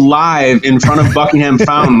show live in front of Buckingham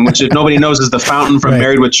Fountain, which if nobody knows is the fountain from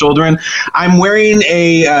Married with Children. I'm wearing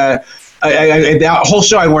a that whole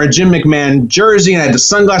show, I wore a Jim McMahon jersey and I had the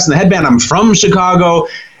sunglasses and the headband. I'm from Chicago.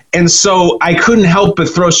 And so I couldn't help but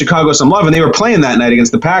throw Chicago some love, and they were playing that night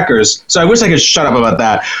against the Packers. So I wish I could shut up about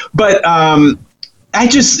that. But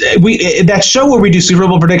that show where we do Super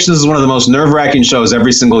Bowl predictions is one of the most nerve-wracking shows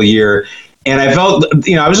every single year. And I felt,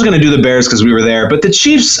 I was just going to do the Bears because we were there. But the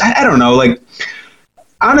Chiefs, I don't know. Like,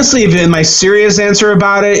 honestly, my serious answer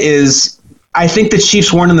about it is I think the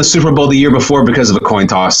Chiefs weren't in the Super Bowl the year before because of a coin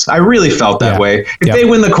toss. I really felt that way. If they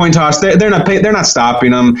win the coin toss, they're not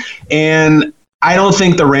stopping them. And I don't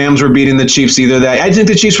think the Rams were beating the Chiefs either. I think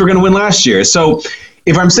the Chiefs were going to win last year. So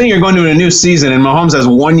if I'm sitting here going to a new season and Mahomes has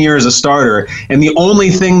 1 year as a starter and the only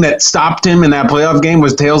thing that stopped him in that playoff game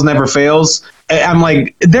was tails never fails, I'm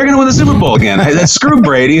like, they're going to win the Super Bowl again. Screw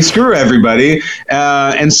Brady, screw everybody.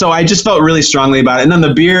 And so I just felt really strongly about it. And then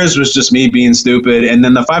the beers was just me being stupid. And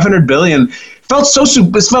then the $500 billion felt so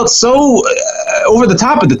over the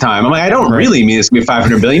top at the time. I'm like, I don't really mean it's going to be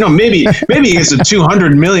 $500 billion. Maybe it's a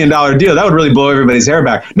 $200 million deal. That would really blow everybody's hair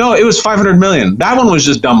back. No, it was $500 million. That one was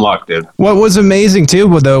just dumb luck, dude. What was amazing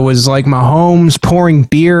too, though, was like Mahomes pouring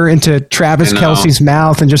beer into Travis Kelce's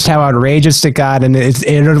mouth and just how outrageous it got. And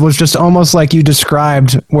it was just almost like you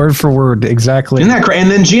described word for word exactly. Isn't that crazy? And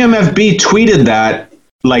then GMFB tweeted that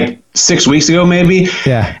like 6 weeks ago, maybe.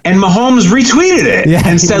 Yeah. And Mahomes retweeted it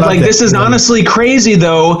and said, like, this is honestly crazy,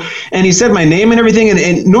 though. And he said my name and everything.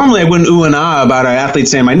 And normally I wouldn't ooh and ah about an athlete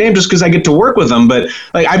saying my name just because I get to work with them. But,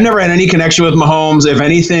 like, I've never had any connection with Mahomes. If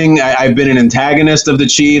anything, I've been an antagonist of the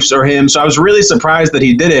Chiefs or him. So I was really surprised that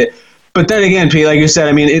he did it. But then again, Pete, like you said,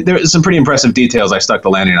 I mean, there's some pretty impressive details I stuck the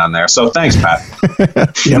landing on there. So thanks, Pat.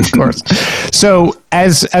 Yeah, of course. So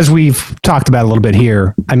as we've talked about a little bit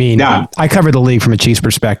here, I mean, I cover the league from a Chiefs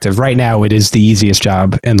perspective. Right now, it is the easiest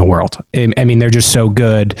job in the world. I mean, they're just so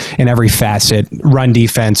good in every facet. Run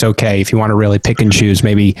defense, okay. If you want to really pick and choose,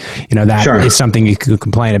 maybe, that is something you could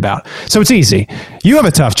complain about. So it's easy. You have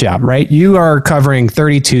a tough job, right? You are covering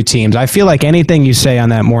 32 teams. I feel like anything you say on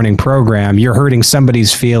that morning program, you're hurting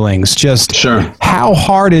somebody's feelings. Just how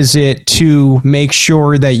hard is it to make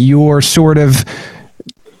sure that you're sort of,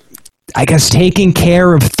 I guess, taking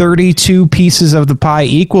care of 32 pieces of the pie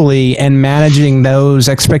equally and managing those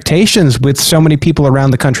expectations with so many people around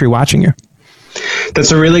the country watching you? That's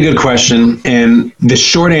a really good question. And the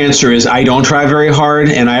short answer is I don't try very hard.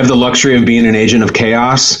 And I have the luxury of being an agent of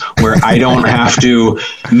chaos where I don't have to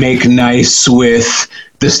make nice with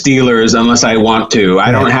the Steelers unless I want to.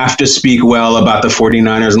 I don't have to speak well about the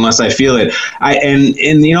 49ers unless I feel it. And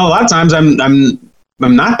a lot of times I'm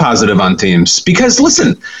not positive on teams because,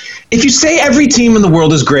 listen, if you say every team in the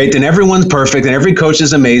world is great and everyone's perfect and every coach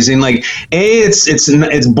is amazing, like A,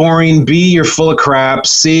 it's boring. B, you're full of crap.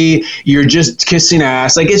 C, you're just kissing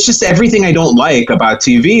ass. Like, it's just everything I don't like about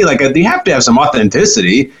TV. Like, you have to have some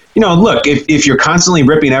authenticity. Look, if you're constantly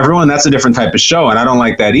ripping everyone, that's a different type of show, and I don't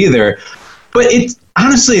like that either. But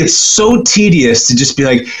honestly, it's so tedious to just be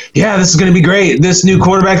like, yeah, this is going to be great. This new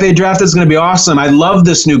quarterback they drafted is going to be awesome. I love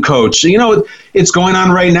this new coach. It's going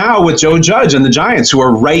on right now with Joe Judge and the Giants, who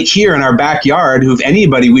are right here in our backyard, who if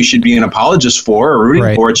anybody we should be an apologist for or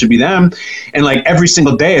rooting for, it should be them. And like every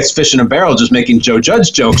single day, it's fish in a barrel just making Joe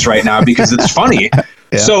Judge jokes right now because it's funny.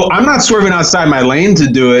 So I'm not swerving outside my lane to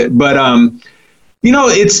do it. But,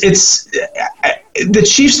 it's the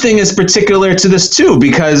Chiefs thing is particular to this, too,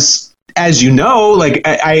 because as you know, like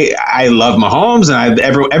I love Mahomes and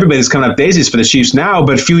everybody's coming up daisies for the Chiefs now.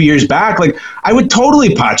 But a few years back, like I would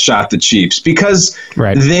totally pot shot the Chiefs because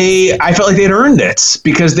I felt like they'd earned it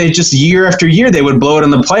because they just year after year they would blow it in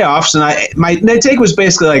the playoffs. And my take was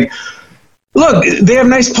basically like, look, they have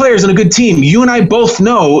nice players and a good team. You and I both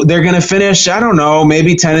know they're going to finish, I don't know,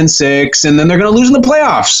 maybe 10-6, and then they're going to lose in the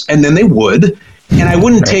playoffs, and then they would. And I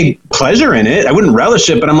wouldn't take pleasure in it. I wouldn't relish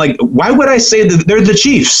it. But I'm like, why would I say that they're the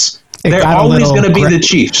Chiefs? They're always going to be the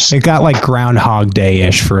Chiefs. It got like Groundhog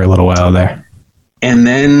Day-ish for a little while there. And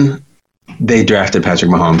then they drafted Patrick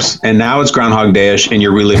Mahomes. And now it's Groundhog Day-ish, and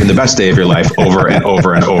you're reliving the best day of your life over and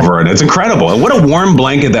over and over. And it's incredible. And what a warm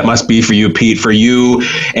blanket that must be for you, Pete, for you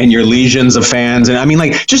and your legions of fans. And I mean,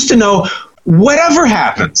 like, just to know, whatever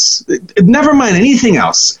happens, never mind anything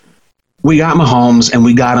else, we got Mahomes, and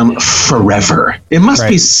we got him forever. It must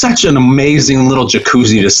be such an amazing little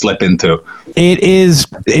jacuzzi to slip into. It is.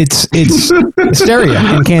 It's hysteria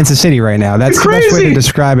in Kansas City right now. That's the best way to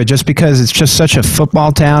describe it, just because it's just such a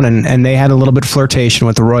football town, and they had a little bit of flirtation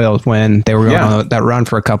with the Royals when they were going on that run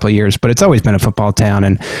for a couple of years. But it's always been a football town,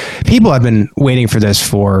 and people have been waiting for this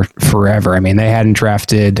for forever. I mean, they hadn't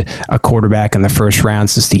drafted a quarterback in the first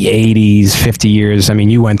round since the 80s, 50 years. I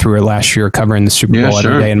mean, you went through it last year covering the Super Bowl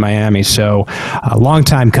every day in Miami. So a long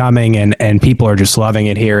time coming, and people are just loving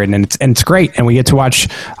it here, and it's great. And we get to watch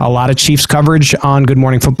a lot of Chiefs coverage on Good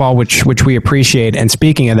Morning Football, which we appreciate. And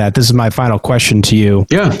speaking of that, this is my final question to you.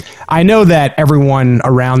 Yeah. I know that everyone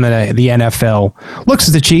around the NFL looks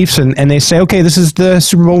at the Chiefs and they say, okay, this is the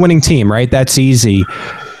Super Bowl winning team, right? That's easy.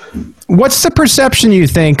 What's the perception, you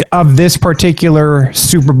think, of this particular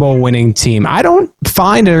Super Bowl winning team? I don't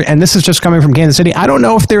find, and this is just coming from Kansas City, I don't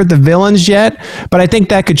know if they're the villains yet, but I think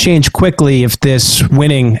that could change quickly if this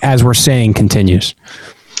winning, as we're saying, continues.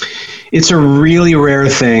 It's a really rare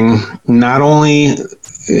thing, not only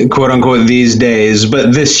quote unquote these days,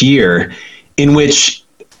 but this year, in which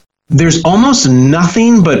there's almost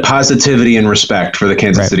nothing but positivity and respect for the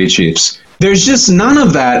Kansas City Chiefs. There's just none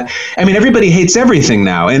of that. I mean, everybody hates everything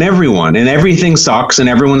now, and everyone, and everything sucks, and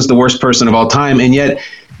everyone's the worst person of all time. And yet,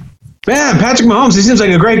 man, Patrick Mahomes, he seems like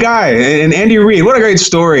a great guy. And Andy Reid, what a great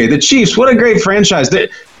story. The Chiefs, what a great franchise.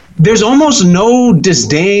 There's almost no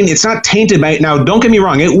disdain. It's not tainted by, now, don't get me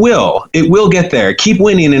wrong, it will get there. Keep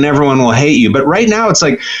winning and everyone will hate you. But right now it's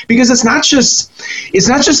like, because it's not just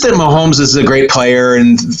that Mahomes is a great player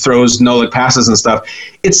and throws no-look passes and stuff.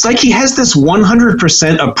 It's like he has this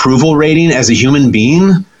 100% approval rating as a human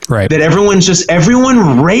being, right? That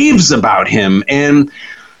everyone raves about him. And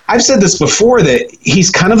I've said this before, that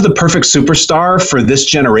he's kind of the perfect superstar for this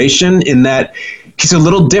generation, in that he's a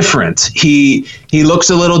little different. He looks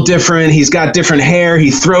a little different. He's got different hair.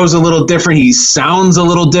 He throws a little different. He sounds a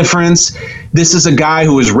little different. This is a guy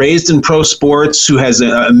who was raised in pro sports, who has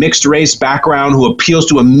a mixed race background, who appeals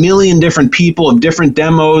to a million different people of different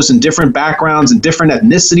demos and different backgrounds and different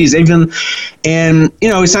ethnicities even. And, you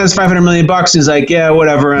know, he signs $500 million. He's like, yeah,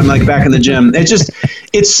 whatever. I'm like back in the gym.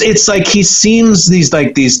 It's like he seems these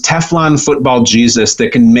Teflon football Jesus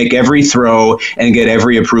that can make every throw and get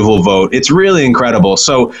every approval vote. It's really incredible.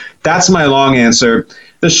 So that's my long answer.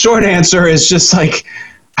 The short answer is just like,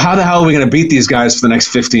 how the hell are we going to beat these guys for the next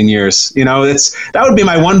 15 years? You know, that would be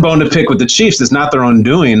my one bone to pick with the Chiefs. It's not their own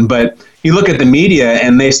doing, but you look at the media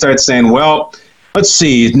and they start saying, well, let's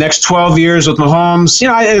see, next 12 years with Mahomes, you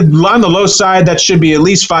know, on the low side, that should be at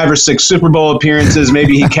least 5 or 6 Super Bowl appearances.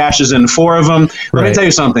 Maybe he cashes in 4 of them. Let me tell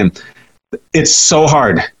you something. It's so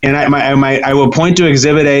hard. And I will point to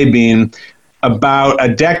Exhibit A being about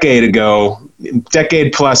a decade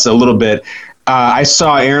plus a little bit. I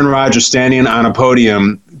saw Aaron Rodgers standing on a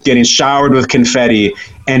podium getting showered with confetti,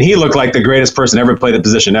 and he looked like the greatest person ever played the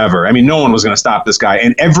position ever. I mean, no one was going to stop this guy.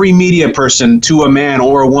 And every media person, to a man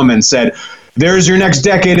or a woman, said, there's your next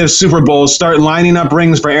decade of Super Bowls. Start lining up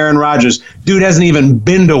rings for Aaron Rodgers. Dude hasn't even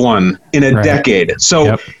been to one in a decade.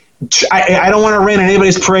 So I don't want to rain on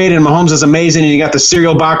anybody's parade, and Mahomes is amazing, and you got the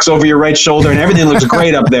cereal box over your right shoulder, and everything looks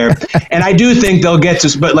great up there. And I do think they'll get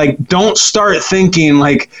to, but like, don't start thinking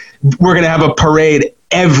like we're going to have a parade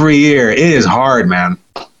every year. It is hard, man.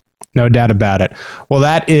 No doubt about it. Well,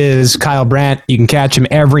 that is Kyle Brandt. You can catch him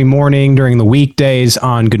every morning during the weekdays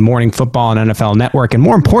on Good Morning Football and NFL Network. And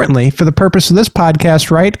more importantly, for the purpose of this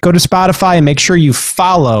podcast, right, go to Spotify and make sure you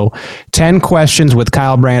follow 10 Questions with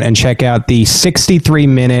Kyle Brandt and check out the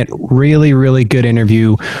 63-minute, really, really good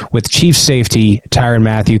interview with Chief Safety Tyrann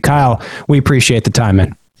Mathieu. Kyle, we appreciate the time,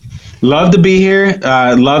 man. Love to be here.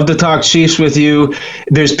 Love to talk Chiefs with you.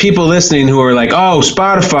 There's people listening who are like, oh,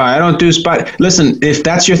 Spotify, I don't do Spotify. Listen, if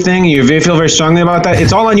that's your thing and you feel very strongly about that,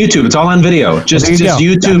 it's all on YouTube. It's all on video. Just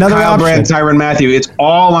YouTube, Kyle Brandt, Tyrann Mathieu. It's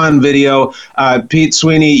all on video. Pete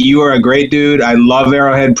Sweeney, you are a great dude. I love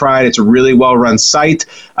Arrowhead Pride. It's a really well-run site.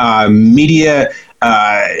 Media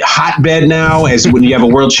hotbed now, as when you have a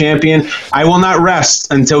world champion. I will not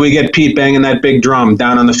rest until we get Pete banging that big drum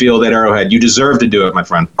down on the field at Arrowhead. You deserve to do it, my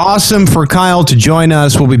friend. Awesome for Kyle to join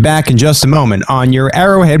us. We'll be back in just a moment on your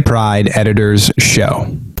Arrowhead Pride Editors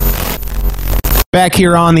Show. Back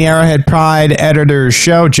here on the Arrowhead Pride Editors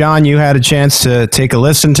Show. John, you had a chance to take a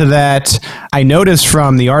listen to that. I noticed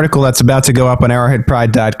from the article that's about to go up on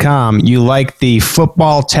arrowheadpride.com, you like the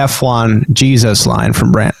football Teflon Jesus line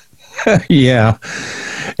from Brandt. Yeah,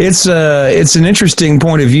 it's an interesting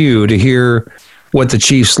point of view to hear what the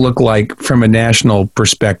Chiefs look like from a national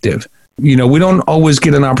perspective. You know, we don't always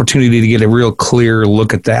get an opportunity to get a real clear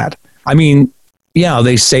look at that. I mean, yeah,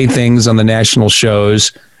 they say things on the national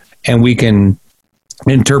shows, and we can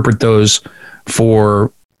interpret those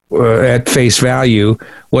for at face value,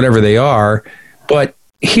 whatever they are. But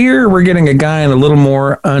here we're getting a guy in a little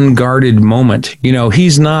more unguarded moment. You know,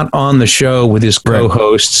 he's not on the show with his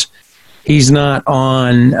co-hosts. He's not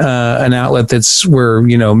on an outlet that's where,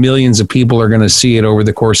 you know, millions of people are going to see it over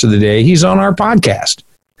the course of the day. He's on our podcast.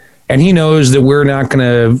 And he knows that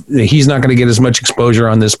he's not going to get as much exposure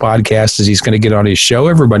on this podcast as he's going to get on his show.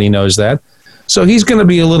 Everybody knows that. So he's going to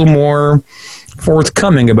be a little more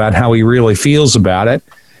forthcoming about how he really feels about it.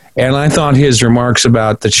 And I thought his remarks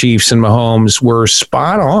about the Chiefs and Mahomes were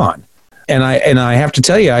spot on. And I have to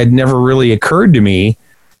tell you, it never really occurred to me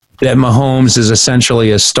that Mahomes is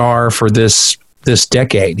essentially a star for this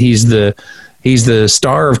decade. He's the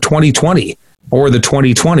star of 2020 or the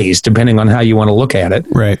 2020s, depending on how you want to look at it.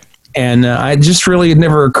 Right. And I just really, it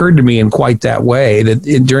never occurred to me in quite that way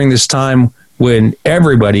that during this time when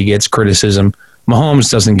everybody gets criticism, Mahomes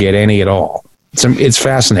doesn't get any at all. It's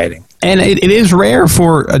fascinating. And it is rare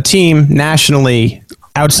for a team nationally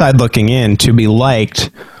outside looking in to be liked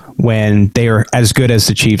when they are as good as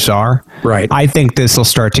the Chiefs are. Right. I think this will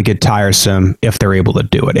start to get tiresome if they're able to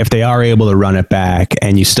do it. If they are able to run it back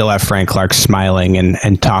and you still have Frank Clark smiling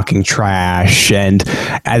and talking trash, and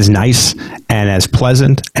as nice and as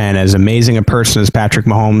pleasant and as amazing a person as Patrick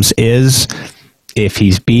Mahomes is, if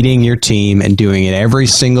he's beating your team and doing it every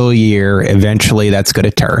single year, eventually that's going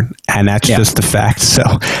to turn. And that's just the fact. So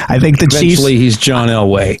I think the Chiefs... Eventually he's John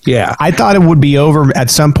Elway. Yeah. I thought it would be over at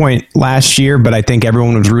some point last year, but I think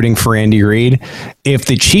everyone was rooting for Andy Reid. If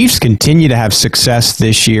the Chiefs continue to have success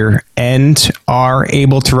this year and are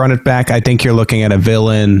able to run it back, I think you're looking at a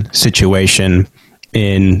villain situation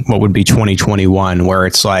in what would be 2021, where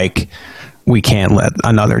it's like, we can't let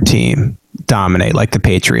another team dominate like the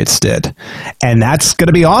Patriots did. And that's going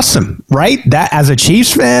to be awesome, right? That, as a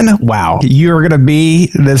Chiefs fan, wow, you're going to be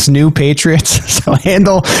this new Patriots. So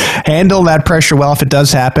handle that pressure well if it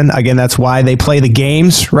does happen. Again, that's why they play the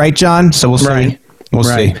games, right, John? So we'll see. Right. We'll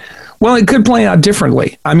see. Well, it could play out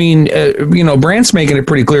differently. I mean, Brandt's making it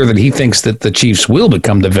pretty clear that he thinks that the Chiefs will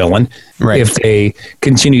become the villain if they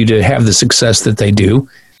continue to have the success that they do.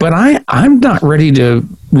 But I'm not ready to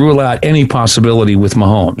rule out any possibility with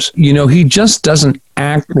Mahomes. He just doesn't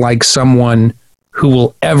act like someone who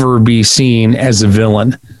will ever be seen as a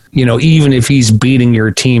villain, even if he's beating your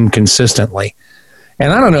team consistently.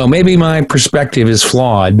 And I don't know, maybe my perspective is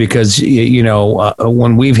flawed because,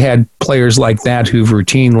 when we've had players like that who've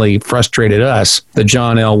routinely frustrated us, the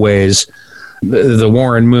John Elways, the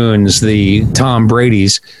Warren Moons, the Tom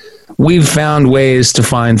Bradys, we've found ways to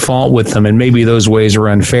find fault with them, and maybe those ways are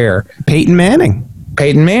unfair. Peyton Manning.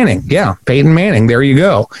 Yeah, Peyton Manning. There you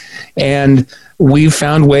go. And we've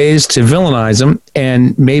found ways to villainize them,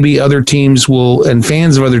 and maybe other teams will, and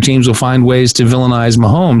fans of other teams will find ways to villainize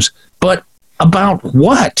Mahomes. But about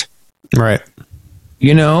what? Right.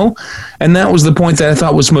 And that was the point that I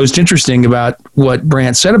thought was most interesting about what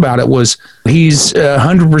Brandt said about it was he's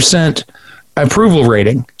 100% approval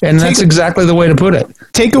rating. And that's exactly the way to put it.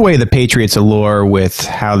 Take away the Patriots allure with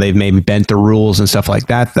how they've maybe bent the rules and stuff like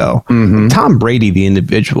that, though. Mm-hmm. Tom Brady, the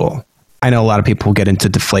individual, I know a lot of people get into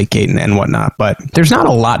Deflategate and whatnot, but there's not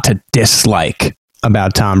a lot to dislike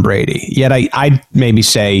about Tom Brady. Yet I'd maybe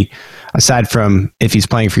say, aside from if he's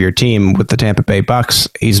playing for your team with the Tampa Bay Bucks,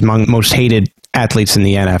 he's among most hated athletes in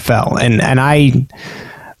the NFL. And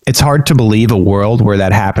it's hard to believe a world where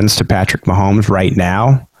that happens to Patrick Mahomes right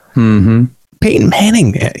now. Mm-hmm. Peyton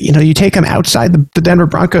Manning, you take him outside the Denver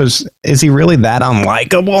Broncos. Is he really that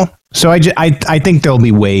unlikable? So I think there'll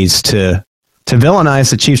be ways to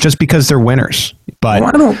villainize the Chiefs just because they're winners. But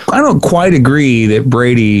I don't quite agree that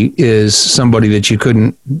Brady is somebody that you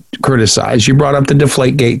couldn't criticize. You brought up the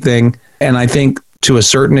Deflategate thing, and I think to a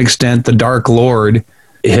certain extent the Dark Lord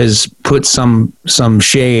has put some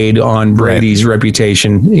shade on Brady's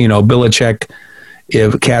reputation. Belichick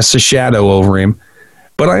casts a shadow over him.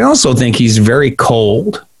 But I also think he's very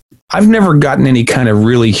cold. I've never gotten any kind of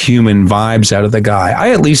really human vibes out of the guy.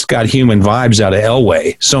 I at least got human vibes out of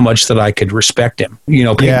Elway, so much that I could respect him.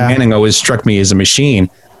 Peyton Manning always struck me as a machine.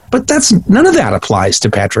 But none of that applies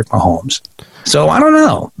to Patrick Mahomes. So I don't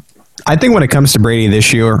know. I think when it comes to Brady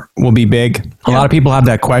this year will be big. A lot of people have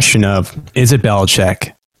that question of, is it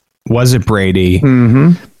Belichick? Was it Brady?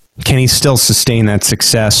 Mm-hmm. Can he still sustain that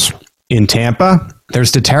success in Tampa?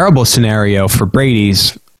 There's the terrible scenario for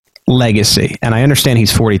Brady's legacy. And I understand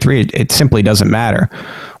he's 43. It simply doesn't matter.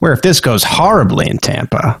 Where if this goes horribly in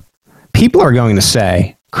Tampa, people are going to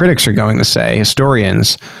say, critics are going to say,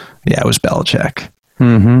 historians, it was Belichick.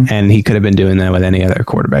 Mm-hmm. And he could have been doing that with any other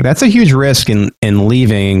quarterback. That's a huge risk in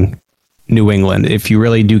leaving New England if you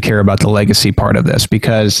really do care about the legacy part of this,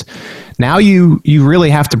 because now you really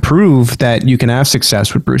have to prove that you can have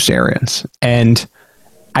success with Bruce Arians. And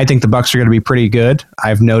I think the Bucs are going to be pretty good.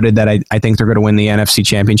 I've noted that I think they're going to win the NFC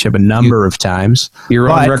Championship a number of times. You're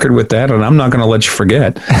on record with that, and I'm not going to let you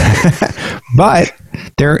forget. But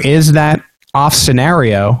there is that off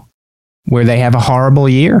scenario where they have a horrible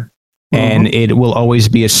year, and it will always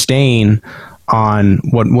be a stain on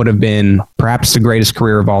what would have been perhaps the greatest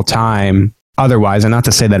career of all time otherwise, and not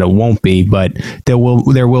to say that it won't be, but there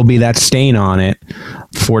will be that stain on it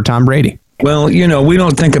for Tom Brady. Well, we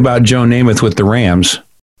don't think about Joe Namath with the Rams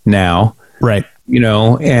now. Right.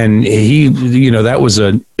 And he, that was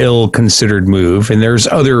an ill-considered move, and there's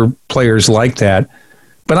other players like that,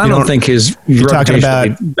 but I don't think his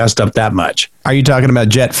reputation messed up that much. Are you talking about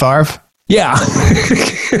Jet Favre? Yeah.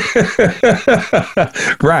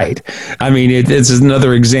 Right. I mean, it's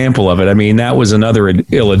another example of it. I mean, that was another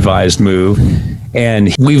ill-advised move,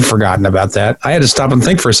 and we've forgotten about that. I had to stop and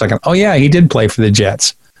think for a second. Oh, yeah, he did play for the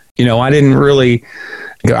Jets. I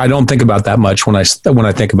don't think about that much when I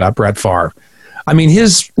think about Brett Favre. I mean,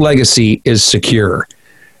 his legacy is secure.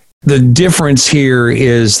 The difference here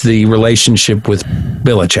is the relationship with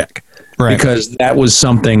Belichick, right? Because that was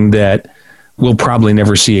something that we'll probably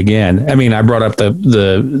never see again. I mean, I brought up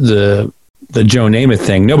the Joe Namath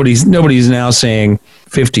thing. Nobody's now saying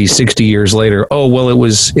 50, 60 years later, oh, well, it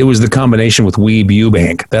was the combination with Weeb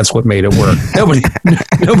Eubank. That's what made it work.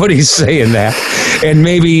 Nobody's saying that. And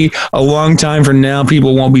maybe a long time from now,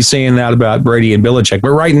 people won't be saying that about Brady and Belichick. But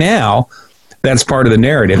right now, that's part of the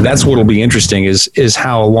narrative. That's what'll be interesting is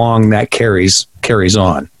how long that carries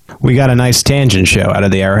on. We got a nice tangent show out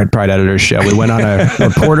of the Arrowhead Pride Editors show. We went on a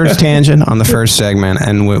reporter's tangent on the first segment,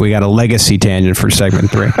 and we got a legacy tangent for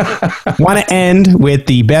segment 3. Want to end with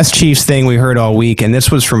the best Chiefs thing we heard all week, and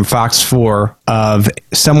this was from Fox 4 of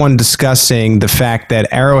someone discussing the fact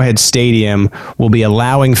that Arrowhead Stadium will be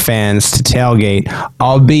allowing fans to tailgate,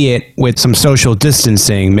 albeit with some social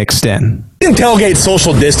distancing mixed in. Can tailgate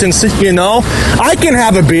social distance, I can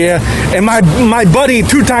have a beer, and my buddy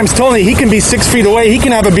 2 times Tony, he can be 6 feet away, he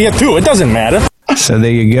can have a beer too. It doesn't matter. So there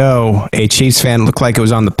you go. A Chiefs fan looked like it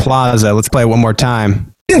was on the plaza. Let's play it one more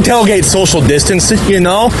time. Can tailgate social distance,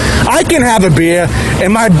 I can have a beer,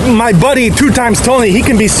 and my buddy 2 times Tony, he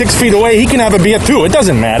can be 6 feet away, he can have a beer too. It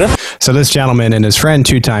doesn't matter. So this gentleman and his friend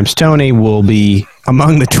 2 times Tony will be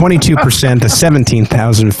among the 22% of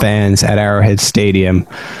 17,000 fans at Arrowhead Stadium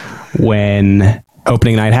when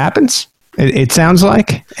opening night happens, it sounds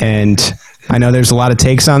like. And I know there's a lot of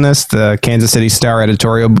takes on this. The Kansas City Star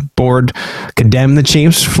editorial board condemned the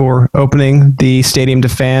Chiefs for opening the stadium to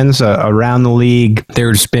fans. Around the league,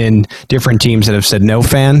 there's been different teams that have said no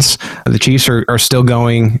fans. The Chiefs are still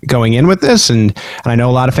going in with this, and I know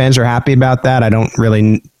a lot of fans are happy about that. I don't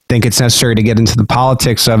really think it's necessary to get into the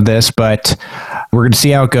politics of this, but we're going to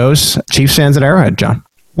see how it goes. Chiefs fans at Arrowhead, John.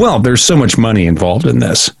 Well, there's so much money involved in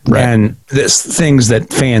this, right? And there's things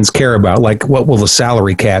that fans care about, like what will the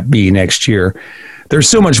salary cap be next year? There's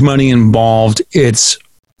so much money involved. It's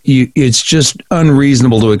just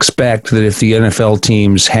unreasonable to expect that if the NFL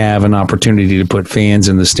teams have an opportunity to put fans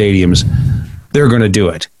in the stadiums, they're going to do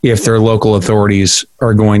it if their local authorities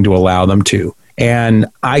are going to allow them to. And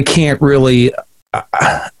I can't really,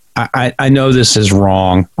 I know this is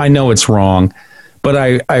wrong. I know it's wrong. But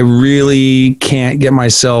I really can't get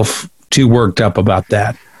myself too worked up about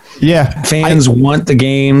that. Yeah. Fans want the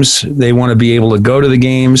games. They want to be able to go to the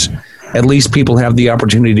games. At least people have the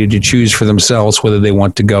opportunity to choose for themselves whether they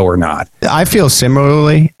want to go or not. I feel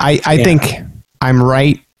similarly. I think I'm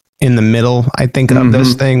right in the middle, I think, of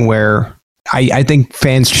this thing where I think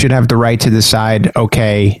fans should have the right to decide,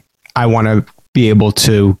 okay, I want to be able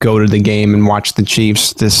to go to the game and watch the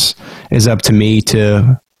Chiefs. This is up to me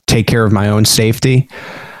to take care of my own safety.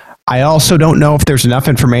 I also don't know if there's enough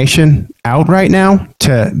information out right now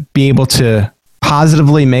to be able to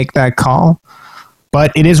positively make that call,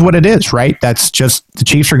 but it is what it is, right? That's just the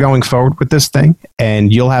Chiefs are going forward with this thing,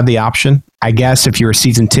 and you'll have the option. I guess if you're a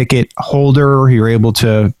season ticket holder, you're able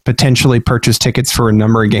to potentially purchase tickets for a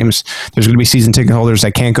number of games. There's going to be season ticket holders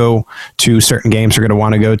that can't go to certain games they're going to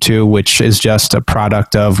want to go to, which is just a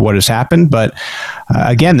product of what has happened. But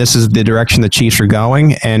again, this is the direction the Chiefs are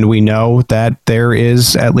going, and we know that there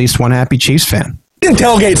is at least one happy Chiefs fan. Can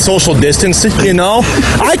tailgate social distance,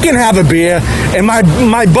 I can have a beer, and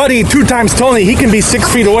my buddy 2 times Tony, he can be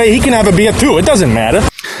 6 feet away, he can have a beer too. It doesn't matter.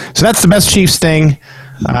 So that's the best Chiefs thing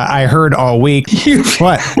I heard all week.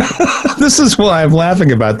 What? This is why I'm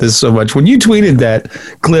laughing about this so much. When you tweeted that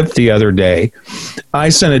clip the other day, I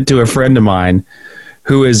sent it to a friend of mine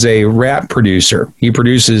who is a rap producer. He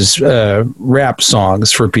produces rap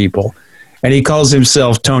songs for people, and he calls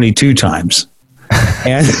himself Tony 2 times.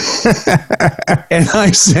 And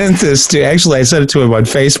I sent this to, actually I sent it to him on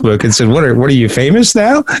Facebook and said, what are you, famous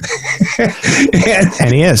now?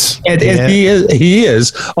 and he is. And he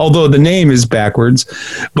is, although the name is backwards.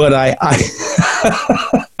 But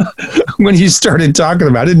when you started talking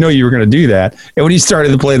about it, I didn't know you were going to do that. And when you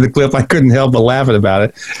started to play the clip, I couldn't help but laughing about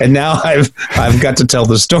it. And now I've got to tell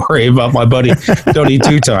the story about my buddy Tony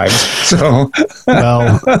 2 times. So,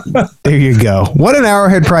 well, there you go. What an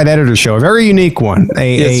Arrowhead Pride editor show. A very unique one.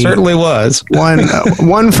 It certainly was.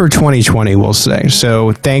 One for 2020, we'll say.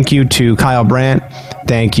 So thank you to Kyle Brandt.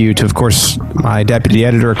 Thank you to, of course, my deputy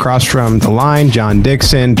editor across from the line, John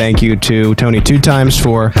Dixon. Thank you to Tony 2 times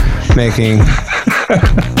for making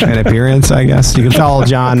an appearance, I guess. You can follow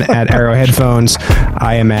John at Arrowhead Phones.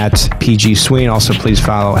 I am at PG Sween. Also, please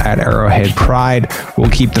follow at Arrowhead Pride. We'll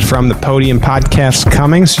keep the From the Podium podcast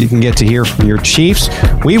coming so you can get to hear from your Chiefs.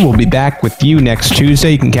 We will be back with you next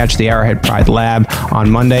Tuesday. You can catch the Arrowhead Pride Lab on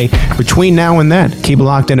Monday. Between now and then, keep it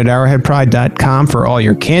locked in at arrowheadpride.com for all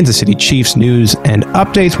your Kansas City Chiefs news and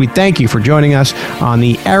updates. We thank you for joining us on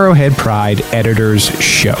the Arrowhead Pride Editors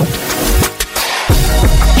Show.